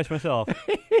once or twice myself.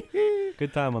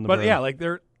 Good time on the berm. But yeah, like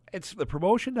it's the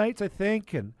promotion nights, I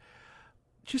think, and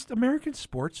just American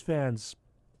sports fans.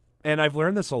 And I've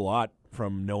learned this a lot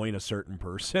from knowing a certain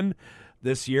person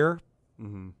this year.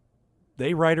 Mm-hmm.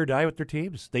 They ride or die with their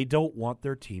teams. They don't want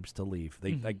their teams to leave.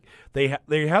 They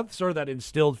have sort of that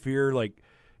instilled fear, like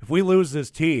if we lose this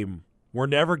team, we're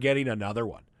never getting another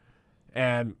one.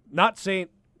 And not saying,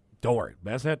 don't worry,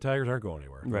 Bassnet Tigers aren't going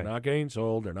anywhere. They're not getting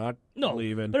sold. They're not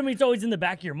leaving. But I mean, it's always in the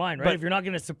back of your mind, right? But if you're not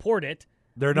going to support it,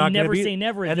 they're not never be, say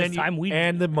never at this time.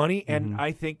 And the money, and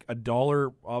I think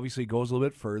 $1 obviously goes a little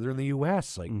bit further in the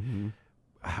U.S. Like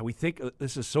we think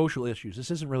this is social issues.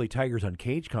 This isn't really Tigers on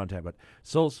Cage content, but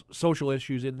social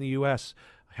issues in the U.S.,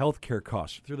 healthcare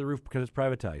costs through the roof because it's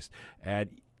privatized.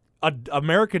 And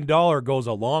American dollar goes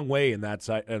a long way in that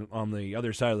side, on the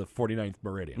other side of the 49th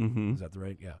meridian. Is that the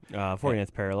right? Yeah.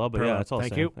 49th parallel, but yeah, that's all.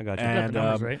 Thank you. I got you. And, the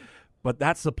numbers right. But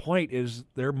that's the point, is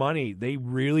their money. They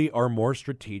really are more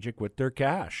strategic with their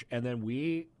cash. And then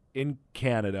we in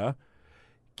Canada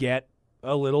get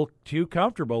a little too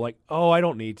comfortable. Like, oh, I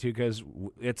don't need to because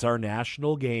it's our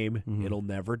national game. It'll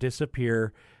never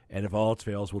disappear. And if all else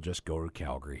fails, we'll just go to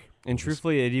Calgary. And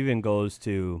truthfully, it even goes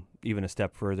to even a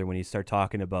step further when you start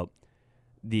talking about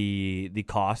the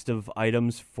cost of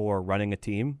items for running a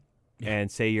team. And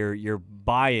say you're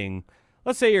buying,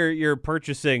 let's say you're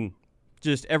purchasing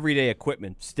just everyday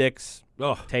equipment, sticks,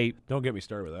 tape. Don't get me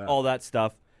started with that. All that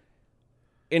stuff.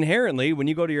 Inherently, when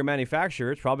you go to your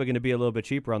manufacturer, it's probably going to be a little bit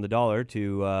cheaper on the dollar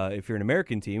to if you're an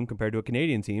American team compared to a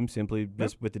Canadian team, simply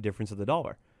just with the difference of the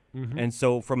dollar. And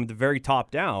so from the very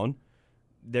top down,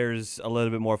 there's a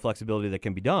little bit more flexibility that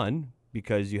can be done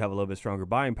because you have a little bit stronger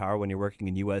buying power when you're working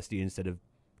in USD instead of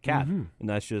CAD. And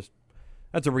that's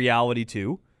a reality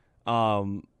too.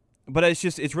 But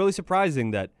it's really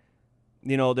surprising that,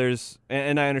 there's,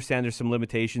 and I understand there's some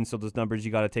limitations, so those numbers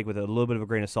you got to take with a little bit of a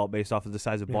grain of salt based off of the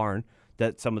size of barn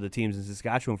that some of the teams in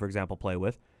Saskatchewan, for example, play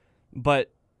with.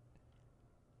 But,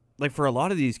 like, for a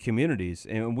lot of these communities,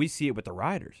 and we see it with the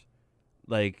Riders,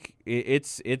 like,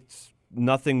 it's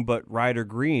nothing but Rider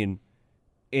Green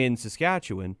in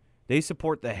Saskatchewan. They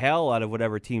support the hell out of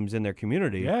whatever team's in their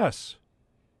community. Yes.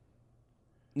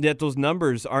 Yet those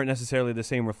numbers aren't necessarily the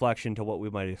same reflection to what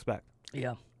we might expect.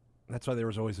 Yeah. That's why there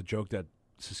was always a joke that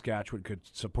Saskatchewan could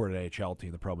support an AHL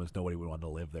team. The problem is nobody would want to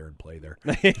live there and play there.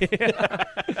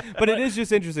 But it is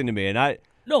just interesting to me, and I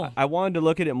wanted to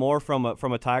look at it more from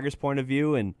a Tigers point of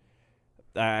view, and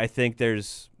I think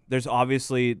there's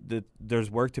obviously there's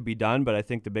work to be done, but I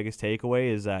think the biggest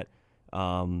takeaway is that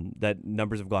that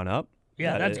numbers have gone up.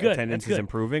 Yeah, that's good. Attendance is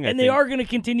improving. And they are going to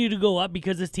continue to go up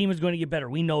because this team is going to get better.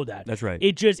 We know that. That's right.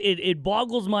 It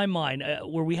boggles my mind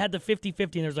where we had the 50-50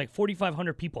 and there's like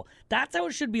 4,500 people. That's how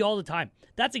it should be all the time.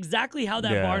 That's exactly how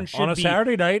that barn should be. On a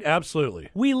Saturday night, absolutely.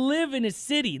 We live in a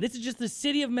city. This is just the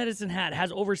city of Medicine Hat.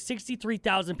 Has over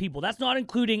 63,000 people. That's not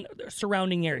including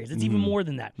surrounding areas. It's even more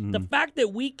than that. The fact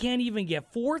that we can't even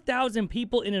get 4,000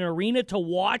 people in an arena to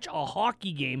watch a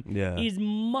hockey game is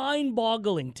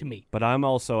mind-boggling to me. But I'm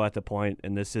also at the point,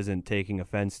 and this isn't taking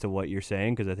offense to what you're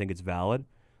saying because I think it's valid,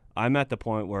 I'm at the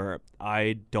point where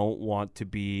I don't want to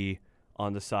be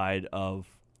on the side of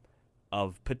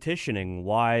petitioning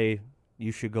why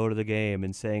you should go to the game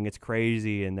and saying it's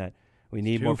crazy and that we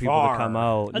need more people to come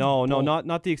out. No,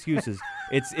 not the excuses.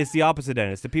 It's the opposite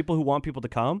end. It's the people who want people to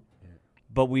come,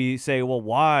 but we say, well,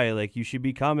 why? Like, you should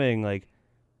be coming. Like,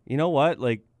 you know what?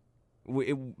 Like,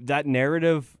 that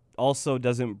narrative also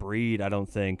doesn't breed, I don't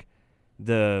think,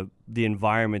 the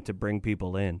environment to bring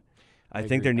people in. I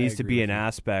think there needs to be an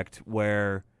aspect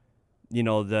where,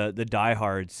 the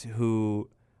diehards who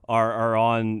are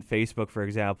on Facebook, for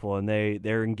example, and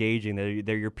they're engaging.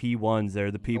 They're your P1s.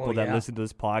 They're the people that listen to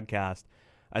this podcast.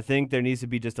 I think there needs to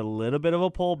be just a little bit of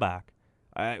a pullback.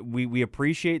 We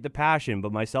appreciate the passion,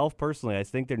 but myself personally, I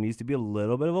think there needs to be a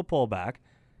little bit of a pullback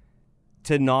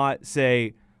to not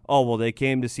say, oh, well, they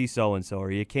came to see so-and-so,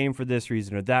 or you came for this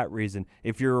reason or that reason.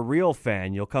 If you're a real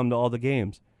fan, you'll come to all the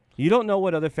games. You don't know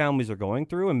what other families are going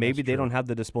through, and maybe they don't have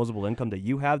the disposable income that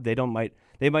you have. They might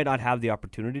not have the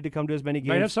opportunity to come to as many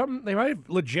games. They might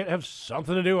legit have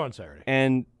something to do on Saturday.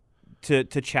 And to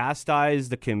chastise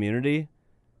the community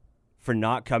for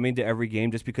not coming to every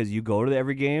game just because you go to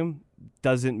every game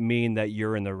doesn't mean that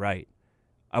you're in the right.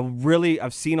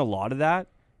 I've seen a lot of that.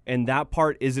 And that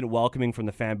part isn't welcoming from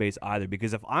the fan base either,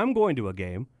 because if I'm going to a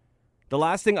game, the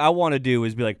last thing I want to do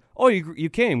is be like, oh, you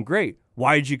came, great.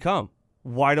 Why did you come?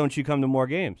 Why don't you come to more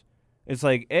games? It's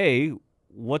like, A,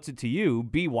 what's it to you?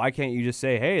 B, why can't you just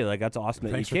say, hey, like, that's awesome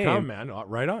that you came. Thanks for coming, man.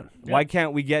 Right on. Why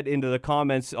can't we get into the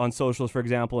comments on socials, for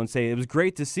example, and say, it was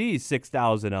great to see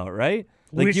 6,000 out, right?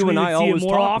 Like Wish you and I always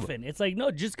more talk often. It's like,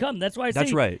 no, just come. That's why I say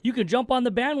that's right. You can jump on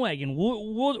the bandwagon.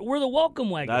 We're the welcome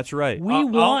wagon. That's right.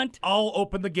 I'll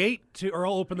open the gate or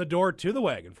I'll open the door to the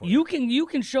wagon for you. You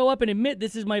can show up and admit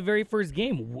this is my very first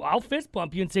game. I'll fist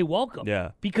bump you and say welcome.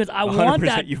 Yeah. Because I want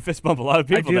that. You fist bump a lot of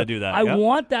people that do that. I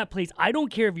want that place. I don't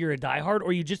care if you're a diehard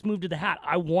or you just moved to the Hat.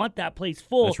 I want that place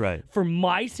full. That's right. For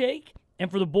my sake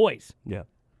and for the boys. Yeah.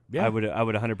 I would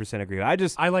 100% agree. I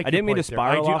didn't mean to there.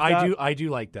 spiral off that. I do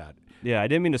like that. Yeah, I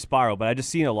didn't mean to spiral, but I just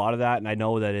seen a lot of that, and I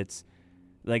know that it's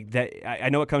like that. I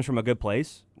know it comes from a good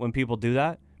place when people do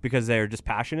that because they're just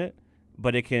passionate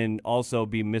but it can also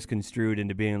be misconstrued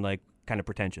into being like kind of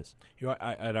pretentious.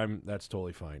 That's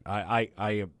totally fine. I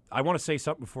want to say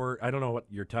something before. I don't know what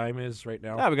your time is right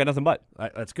now. Yeah, we got nothing but.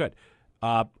 That's good.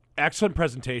 Excellent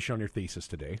presentation on your thesis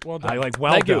today. Well done.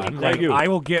 Thank you. Thank you. I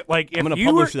will get I'm going to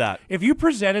publish that. If you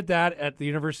presented that at the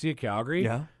University of Calgary,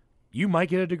 you might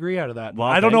get a degree out of that. Well,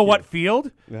 I don't know thank you. what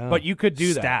field, but you could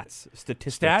do that.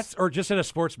 Statistics. Stats, or just in a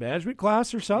sports management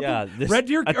class or something. Yeah, Red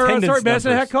Deer, attendance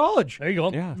Medicine Hat numbers. College. There you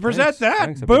go. Yeah, Present that.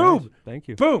 Thanks. That'd be Boom. nice. Thank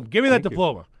you. Boom. Give me that Thank you.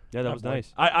 diploma. Yeah, that was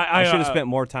nice. I should have spent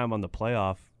more time on the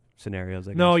playoff scenarios.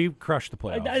 I guess. No, you crushed the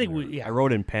playoffs. I think I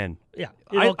wrote in pen. Yeah.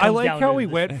 I like how we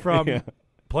went from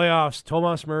playoffs,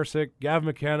 Tomas Mercick, Gav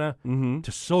McKenna,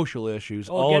 to social issues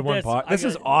all get in one this. pot. I This got-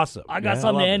 is awesome. I got Yeah.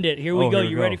 something to love end it. Here we Oh, go. here we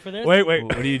You go. ready for this? Wait.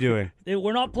 What are you doing?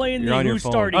 We're not playing You're on the your who's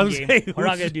phone. starting I was game. saying, We're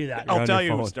not going to do that. I'll on tell your you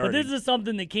phone. who's But starting. this is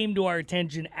something that came to our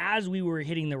attention as we were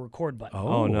hitting the record button.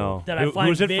 Oh, no. That I Who- find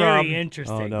who's it very from?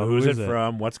 interesting. Oh, no. Who's Who it is it?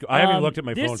 from? I haven't even looked at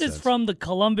my phone This is since. from the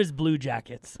Columbus Blue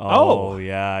Jackets. Oh,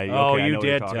 yeah. Okay, Oh, I know you what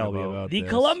you're did talking tell me about. about The this.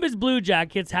 Columbus Blue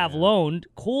Jackets have loaned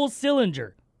Cole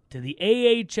Sillinger to the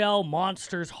AHL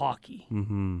Monsters Hockey.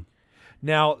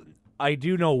 Now, I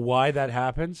do know why that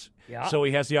happens. Yeah. So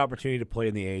he has the opportunity to play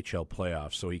in the AHL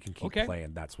playoffs, so he can keep Okay.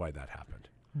 playing. That's why that happened.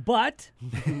 But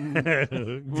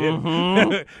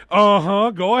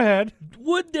Go ahead.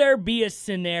 would there be a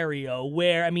scenario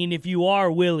where, I mean, if you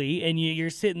are Willie and you're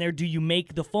sitting there, do you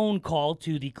make the phone call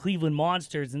to the Cleveland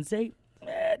Monsters and say,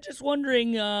 just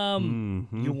wondering,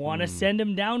 you want to send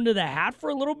him down to the hat for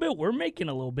a little bit? We're making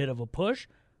a little bit of a push.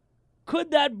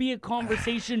 Could that be a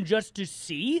conversation just to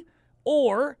see?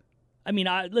 Or, I mean,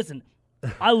 listen,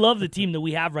 I love the team that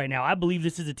we have right now. I believe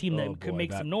this is a team that could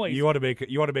make some noise. You want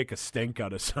to make a stink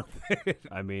out of something.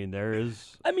 I mean, there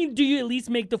is. I mean, do you at least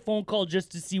make the phone call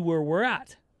just to see where we're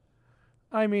at?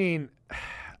 I mean,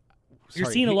 You're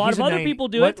sorry, seeing a lot he's of other 90 people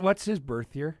do it. What's his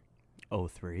birth year?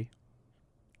 03.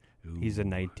 He's a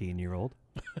 19-year-old.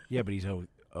 Yeah, but he's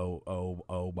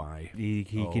oh my. He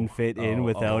can fit in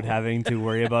without having to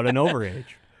worry about an overage.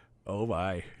 Oh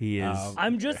my. He is.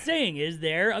 I'm just saying, is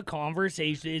there a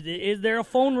conversation? Is there a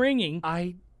phone ringing?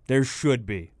 There should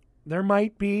be. There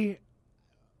might be.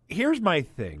 Here's my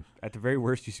thing. At the very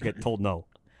worst, you should get told no.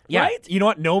 Yeah. Right? You know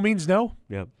what? No means no.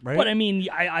 Yep. Right? But I mean,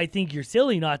 I think you're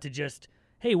silly not to just,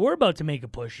 hey, we're about to make a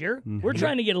push here. We're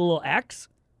trying to get a little X.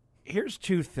 Here's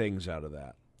two things out of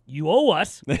that. You owe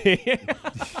us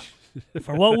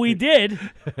for what we did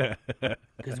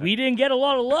because we didn't get a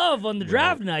lot of love on the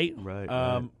draft night.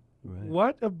 Right.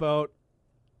 What about,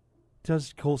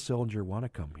 does Cole Sillinger want to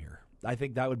come here? I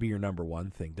think that would be your number one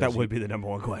thing. That would be the number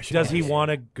one question. Does he want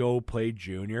to go play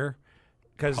junior?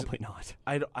 Because Probably not.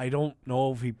 I don't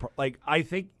know if he I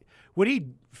think would he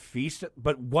feast it,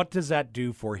 but what does that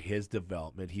do for his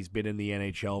development? He's been in the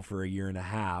NHL for a year and a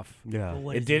half. Yeah. But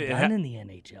what It has did- he it done ha- in the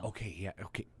NHL? Okay, yeah,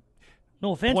 okay.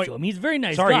 No offense Point- to him. He's a very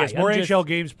nice Sorry, guy. he has more I'm just- NHL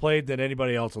games played than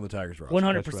anybody else on the Tigers roster.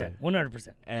 100%. 100%.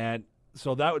 And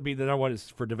so that would be the number one is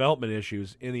for development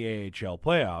issues in the AHL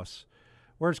playoffs.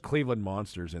 Where's Cleveland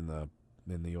Monsters in the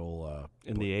old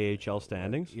In the AHL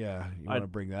standings? yeah, you want to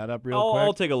bring that up real I'll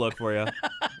quick? take a look for you.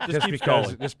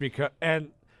 just because and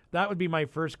that would be my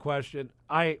first question.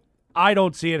 I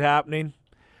don't see it happening.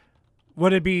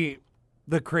 Would it be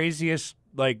the craziest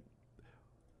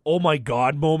oh my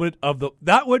god moment of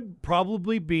that would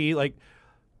probably be like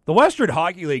the Western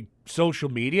Hockey League social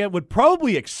media would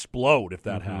probably explode if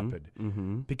that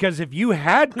happened. Because if you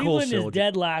had Cleveland Cole is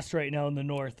dead last right now in the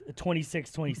North,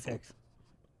 26-26.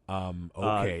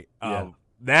 okay. yeah.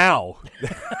 Now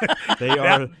They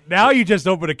are. now you just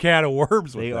open a can of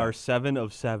worms with They that. are 7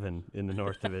 of 7 in the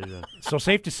North Division. So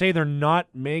safe to say they're not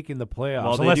making the playoffs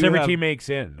Well, they unless do every have- team makes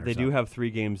in. or They do something. have 3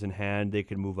 games in hand. They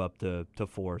could move up to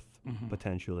 4th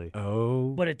potentially. Oh,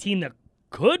 But a team that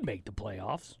could make the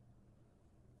playoffs.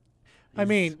 I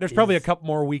mean, there's probably a couple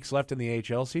more weeks left in the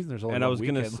AHL season. There's only And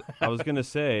one I was gonna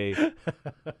say,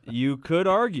 you could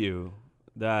argue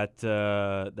that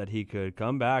that he could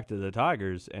come back to the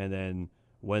Tigers and then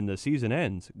when the season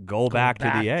ends, go back to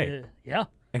the A. Yeah.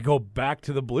 and go back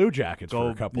to the Blue Jackets for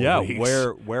a couple of weeks.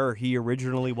 where he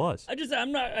originally was.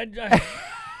 I'm not.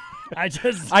 I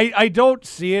just. I don't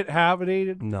see it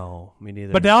happening. No, me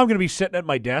neither. But now I'm going to be sitting at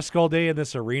my desk all day in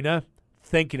this arena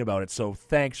thinking about it. So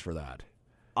thanks for that.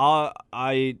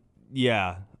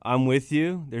 Yeah, I'm with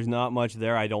you. There's not much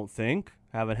there, I don't think.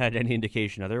 Haven't had any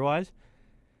indication otherwise.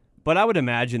 But I would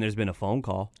imagine there's been a phone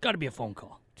call It's got to be a phone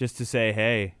call. just to say,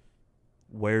 hey,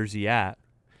 where's he at?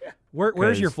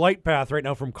 Where's your flight path right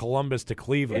now from Columbus to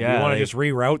Cleveland? Yeah, you want to like, just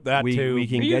reroute that we to? can Are you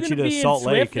get you gonna to be in Salt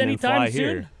Lake Swift and then anytime fly soon?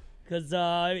 here. Because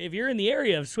if you're in the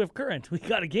area of Swift Current, we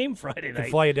got a game Friday night.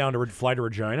 Fly you down to fly to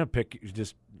Regina.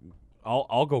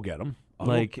 I'll go get him.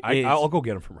 I'll go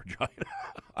get him from Regina.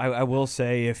 I will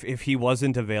say if he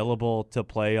wasn't available to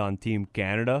play on Team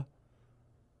Canada,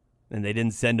 and they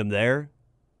didn't send him there,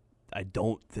 I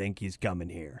don't think he's coming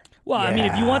here. Well, I mean,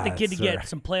 if you want the kid to get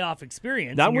some playoff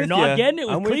experience, I'm and you're with not ya. getting it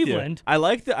with I'm with Cleveland. I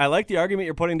like the argument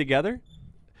you're putting together.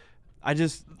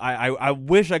 I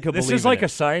wish I could believe This is like it. a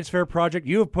science fair project.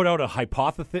 You have put out a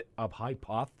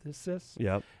hypothesis.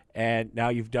 Yep. And now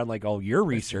you've done like all your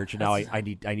research, and now I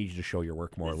need you to show your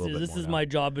work more a little bit more. This is now. my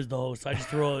job as the host. I just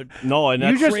throw it. No, and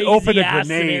You that's just opened a crazy-ass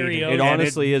grenade. scenario. It And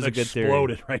honestly is a good theory.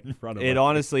 Exploded right in front of It us.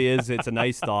 honestly is. It's a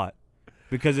nice thought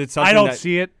because it's something I don't that,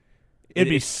 see it. It'd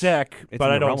be sick, It's but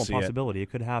in I the don't realm of see it. possibility. It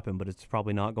could happen, but it's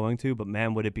probably not going to. But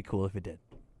man, would it be cool if it did?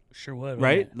 Sure would.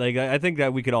 Right? wouldn't Like I think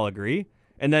that we could all agree.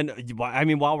 And then, I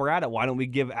mean, while we're at it, why don't we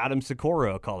give Adam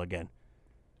Sikora a call again?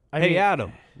 Hey,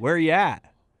 Adam, where are you at? it?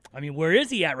 I mean, where is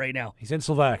he at right now? He's in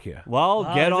Slovakia. Well,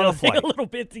 get on a It'll take flight. a little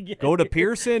bit to get. Go to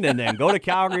Pearson and then go to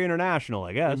Calgary International,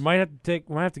 I guess. We might have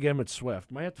to get him at Swift.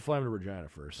 Might have to fly him to Regina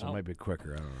first. So it might be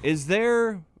quicker. I don't know. Is there,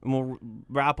 and we'll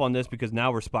wrap on this because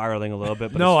now we're spiraling a little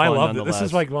bit. But No, it's I fun love it. This nonetheless.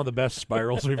 is like one of the best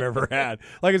spirals we've ever had.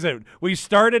 Like I said, we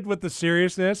started with the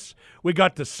seriousness. We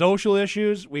got to social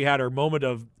issues. We had our moment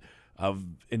of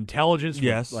intelligence, with,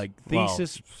 Yes. like Well,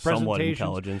 thesis somewhat presentations,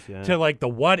 intelligence, yeah. to like the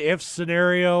what if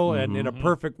scenario, and in a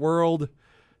perfect world,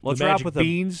 Let's the wrap magic with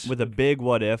beans. a big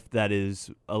what if that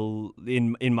is,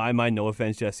 in my mind, no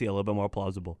offense, Jesse, a little bit more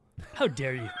plausible. How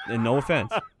dare you? And no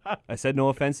offense. I said no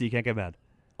offense, so you can't get mad.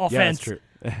 Offense. Yeah,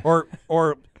 that's true.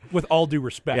 or with all due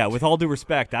respect. Yeah, with all due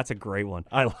respect, that's a great one.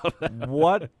 I love that.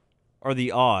 What are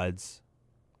the odds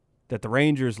that the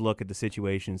Rangers look at the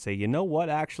situation and say, you know what,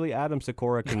 actually, Adam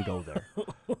Sikora can go there?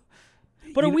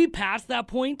 But are we past that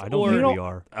point? I don't or think we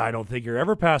are. I don't think you're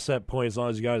ever past that point as long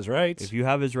as you got his rights. If you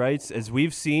have his rights, as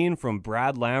we've seen from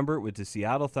Brad Lambert with the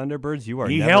Seattle Thunderbirds, you are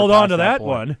He never held past on to that point.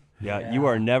 one. Yeah, you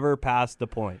are never past the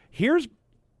point.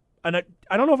 And I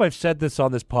don't know if I've said this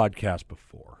on this podcast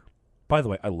before. By the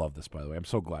way, I love this, by the way. I'm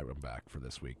so glad I'm back for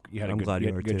this week. You had a I'm good, glad you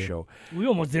had a are good too. show. we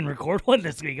almost didn't record one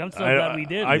this week. I'm so glad we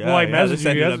did. I this messaged you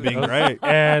ended up yesterday. being great.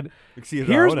 And Exceeded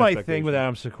our here's own my thing with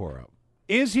Adam Sikora.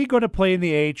 Is he going to play in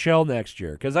the AHL next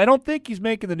year? Because I don't think he's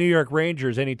making the New York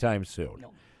Rangers anytime soon.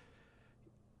 No.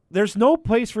 There's no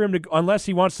place for him to, unless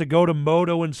he wants to go to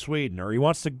Modo in Sweden, or he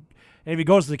wants to. And if he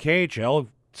goes to the KHL,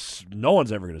 no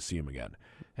one's ever going to see him again,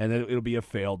 and then it'll be a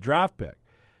failed draft pick.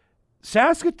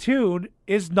 Saskatoon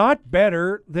is not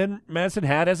better than Medicine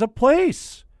Hat as a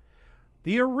place.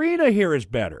 The arena here is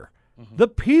better. The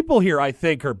people here, I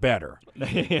think, are better.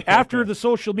 After the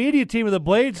social media team of the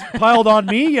Blades piled on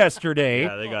me yesterday,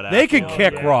 they can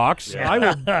kick rocks.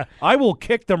 Yeah. I will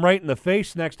kick them right in the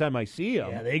face next time I see them.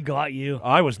 Yeah, they got you.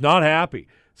 I was not happy.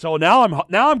 So now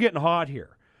I'm getting hot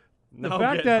here. The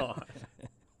fact that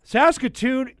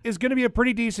Saskatoon is going to be a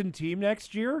pretty decent team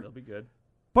next year. They'll be good.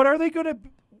 But are they going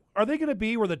to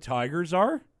be where the Tigers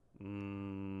are?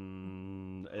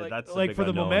 That's a Like big for the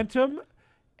unknown. momentum,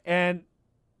 and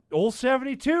old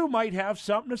 72 might have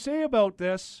something to say about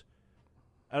this.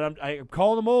 And I'm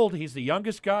calling him old. He's the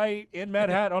youngest guy in Mad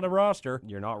Hat on the roster.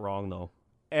 You're not wrong, though.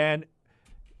 And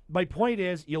my point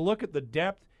is, you look at the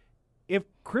depth. If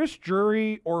Chris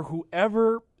Drury or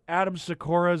whoever Adam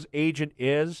Sikora's agent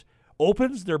is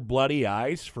opens their bloody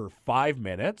eyes for 5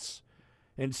 minutes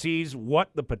and sees what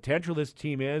the potential of this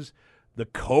team is, the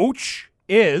coach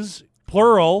is,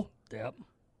 plural, Yep.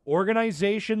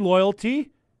 organization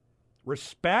loyalty,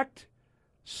 respect,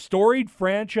 storied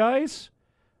franchise,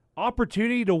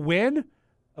 opportunity to win,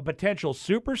 a potential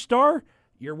superstar.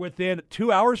 You're within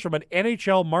 2 hours from an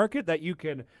NHL market that you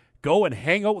can go and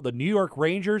hang out with the New York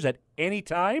Rangers at any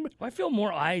time. I feel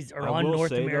more eyes are I on will North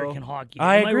say, American though- hockey.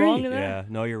 I Am agree. I wrong in that? Yeah,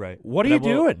 no, you're right. What are But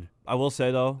you doing? I will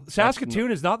say, though,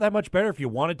 Saskatoon is not that much better if you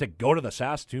wanted to go to the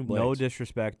Saskatoon Blades. no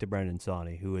disrespect to Brendan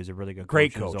Sawney, who is a really good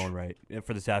Great coach in his coach. own right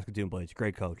for the Saskatoon Blades.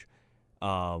 Great coach.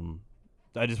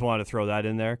 I just wanted to throw that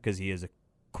in there because he is a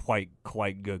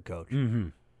quite good coach.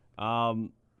 Mm-hmm.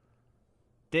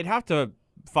 They'd have to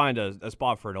find a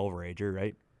spot for an overager,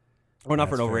 right? Or not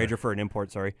for an That's fair. overager, for an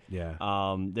import, sorry. Yeah.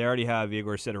 They already have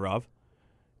Igor Sidorov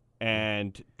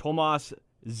and Tomas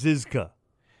Zizka,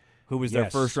 who was their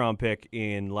Yes. first-round pick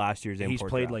in last year's import He's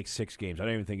played draft. like 6 games. I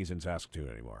don't even think he's in Saskatoon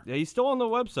anymore. Yeah, he's still on the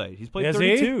website. He's played Is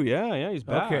he? 32. Yeah, he's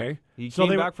back. Okay. He So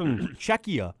came they- back from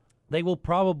Czechia. They will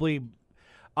probably,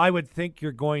 I would think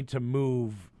you're going to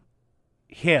move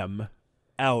him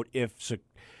out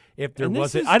if there And this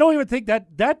wasn't. is- I don't even think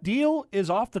that deal is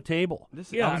off the table.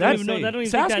 Yeah, I That's- don't even know. I don't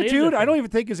even think that is a Saskatoon, I thing. don't even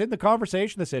think is in the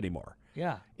conversation this anymore.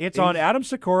 Yeah. It's on Adam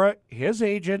Sikora, his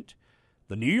agent,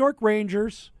 the New York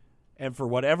Rangers, and for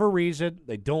whatever reason,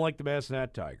 they don't like the Medicine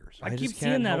Hat Tigers. I I keep just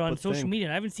seeing can't that help on but social think. media,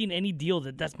 and I haven't seen any deal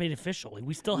that's made official.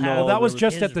 We still No, have. Well, that was there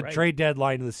just his, at the right? trade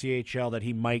deadline of the CHL that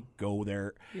he might go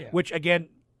there. Yeah. Which again,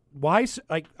 why?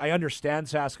 Like I understand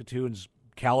Saskatoon's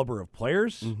caliber of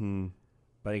players,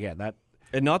 but again, that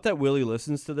And not that Willie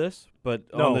listens to this, but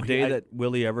No, on the day I- that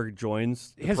Willie ever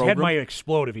joins the his program, head might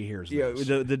explode if he hears yeah, this.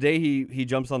 the day he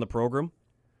jumps on the program,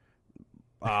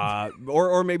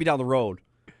 or maybe down the road,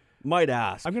 might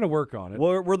ask. I'm going to work on it.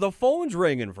 Were the phones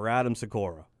ringing for Adam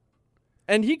Sikora?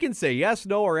 And he can say yes,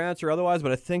 no, or answer otherwise,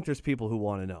 but I think there's people who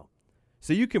want to know.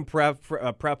 So you can prep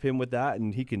him with that,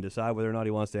 and he can decide whether or not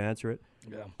he wants to answer it.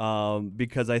 Yeah.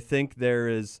 Because I think there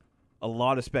is a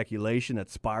lot of speculation that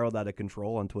spiraled out of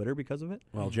control on Twitter because of it.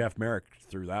 Well, Jeff Merrick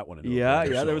threw that one into Yeah,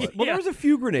 the there was there was a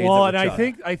few grenades. Well, that and were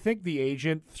chucked. I think the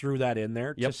agent threw that in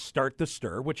there Yep. to start the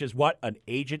stir, which is what an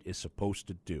agent is supposed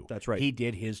to do. That's right. He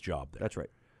did his job there. That's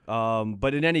right.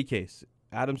 But in any case,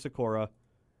 Adam Sikora,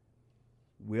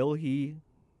 will he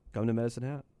come to Medicine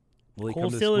Hat? Will he Cole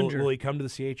come to the, Sillinger. will he come to the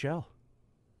CHL?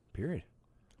 Period.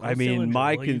 I mean, Sillinger,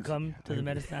 my will you come to the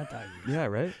Medicine Hat Tigers? yeah,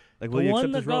 right. Like, The will you one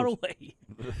accept that his got rose? away.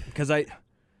 Because I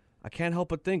can't help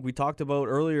but think we talked about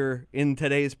earlier in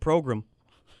today's program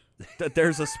that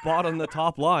there's a spot on the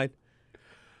top line.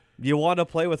 You want to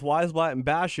play with Weisblatt and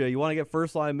Basha. You want to get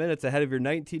first line minutes ahead of your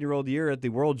 19-year-old year at the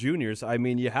World Juniors. I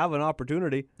mean, you have an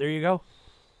opportunity. There you go.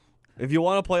 If you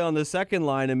want to play on the second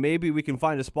line, and maybe we can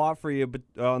find a spot for you but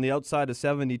on the outside of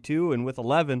 72 and with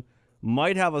 11,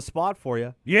 might have a spot for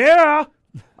you. Yeah.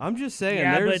 I'm just saying.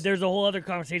 Yeah, there's but there's a whole other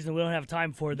conversation that we don't have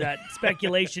time for. That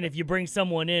speculation. If you bring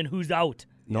someone in who's out,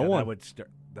 no Yeah, one.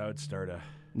 That would start a.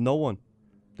 No one.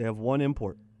 They have one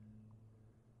import.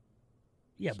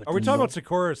 yeah, but Are we then- talking about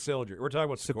Sikora or Sillinger? We're talking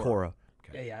about Sikora.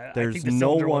 Yeah, I There's think the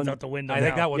no Silver one's one- out the window. I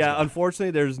think now. that one's Yeah, gone.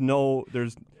 unfortunately, there's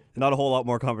not a whole lot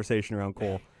more conversation around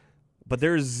Cole. But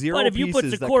there's zero But if you put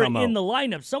pieces that Sikora come in out. the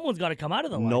lineup, someone's got to come out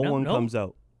of the lineup. No one comes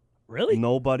out. Really?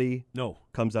 Nobody No,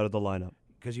 comes out of the lineup.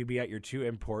 because you'd be at your two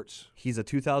imports. He's a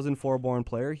 2004 born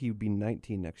player. He would be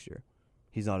 19 next year.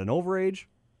 He's not an overage.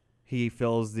 He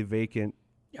fills the vacant.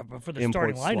 Yeah, but for the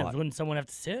Import starting lineups, slot. wouldn't someone have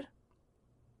to sit?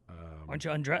 Aren't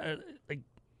you like?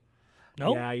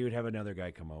 No, Yeah, you would have another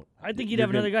guy come out. I think you'd You're have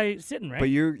another guy sitting, right? But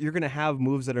you're going to have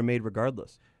moves that are made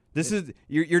regardless. This is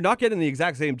you're not getting the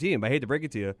exact same team. I hate to break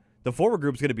it to you. The forward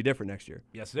group's going to be different next year.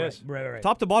 Yes, it is. right.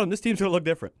 Top to bottom, this team's going to look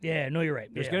different. Yeah, no, you're right.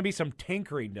 There's yeah. going to be some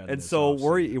tinkering done. And this so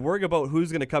offseason. worrying about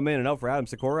who's going to come in and out for Adam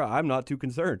Sikora, I'm not too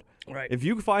concerned. Right. If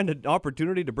you find an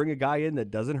opportunity to bring a guy in that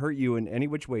doesn't hurt you in any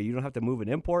which way, you don't have to move an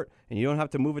import and you don't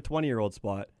have to move a 20-year-old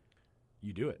spot.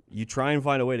 you do it. You try and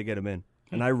find a way to get him in.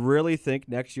 And I really think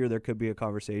next year there could be a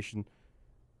conversation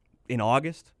in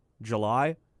August,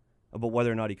 July, about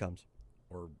whether or not he comes.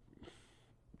 Or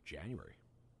January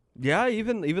Yeah,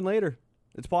 even later.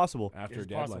 It's possible. after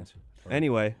It's deadlines. possible.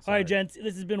 Anyway. All right, gents,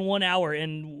 this has been 1 hour,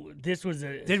 and this was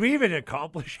a. Did we even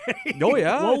accomplish anything? Oh,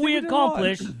 yeah. I what think we did a lot.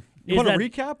 accomplished You is want to that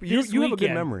recap? this You have a good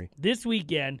weekend- memory. This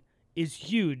weekend is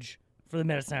huge for the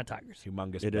Medicine Hat Tigers.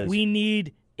 Humongous. It bet. is. We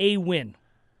need a win.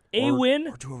 A win.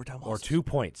 Or 2 overtime Or losses. 2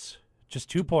 points. Just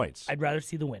 2 points. I'd rather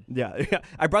see the win. Yeah,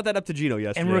 I brought that up to Gino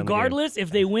yesterday. And on the game. regardless, if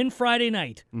they win Friday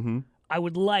night, I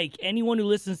would like anyone who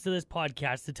listens to this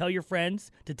podcast to tell your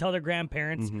friends, to tell their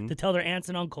grandparents, to tell their aunts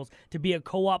and uncles to be a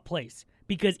co-op place.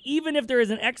 Because even if there is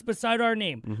an X beside our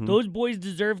name, those boys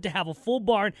deserve to have a full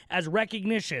barn as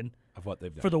recognition of what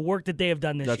they've done. for the work that they have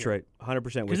done this That's year. right. 100%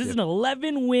 with Because this is you. an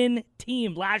 11-win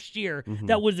team last year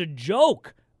that was a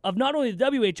joke of not only the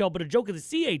WHL, but a joke of the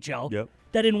CHL, Yep.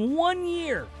 that in 1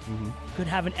 year could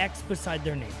have an X beside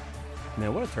their name.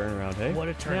 Man, what a turnaround, hey? What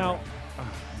a turnaround.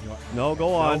 Now, No,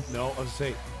 go on. no, I was going to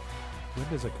say, when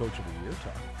does a coach of the year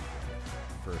talk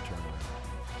for a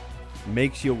turnaround?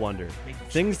 Makes you wonder.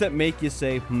 Things that make you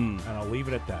say, And I'll leave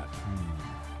it at that.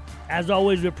 As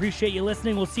always, we appreciate you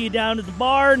listening. We'll see you down at the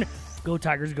barn. Go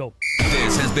Tigers, go.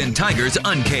 This has been Tigers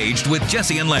Uncaged with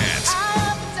Jesse and Lance.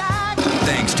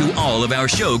 Thanks to all of our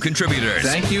show contributors.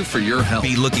 Thank you for your help.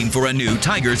 Be looking for a new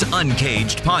Tigers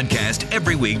Uncaged podcast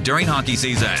every week during hockey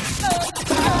season.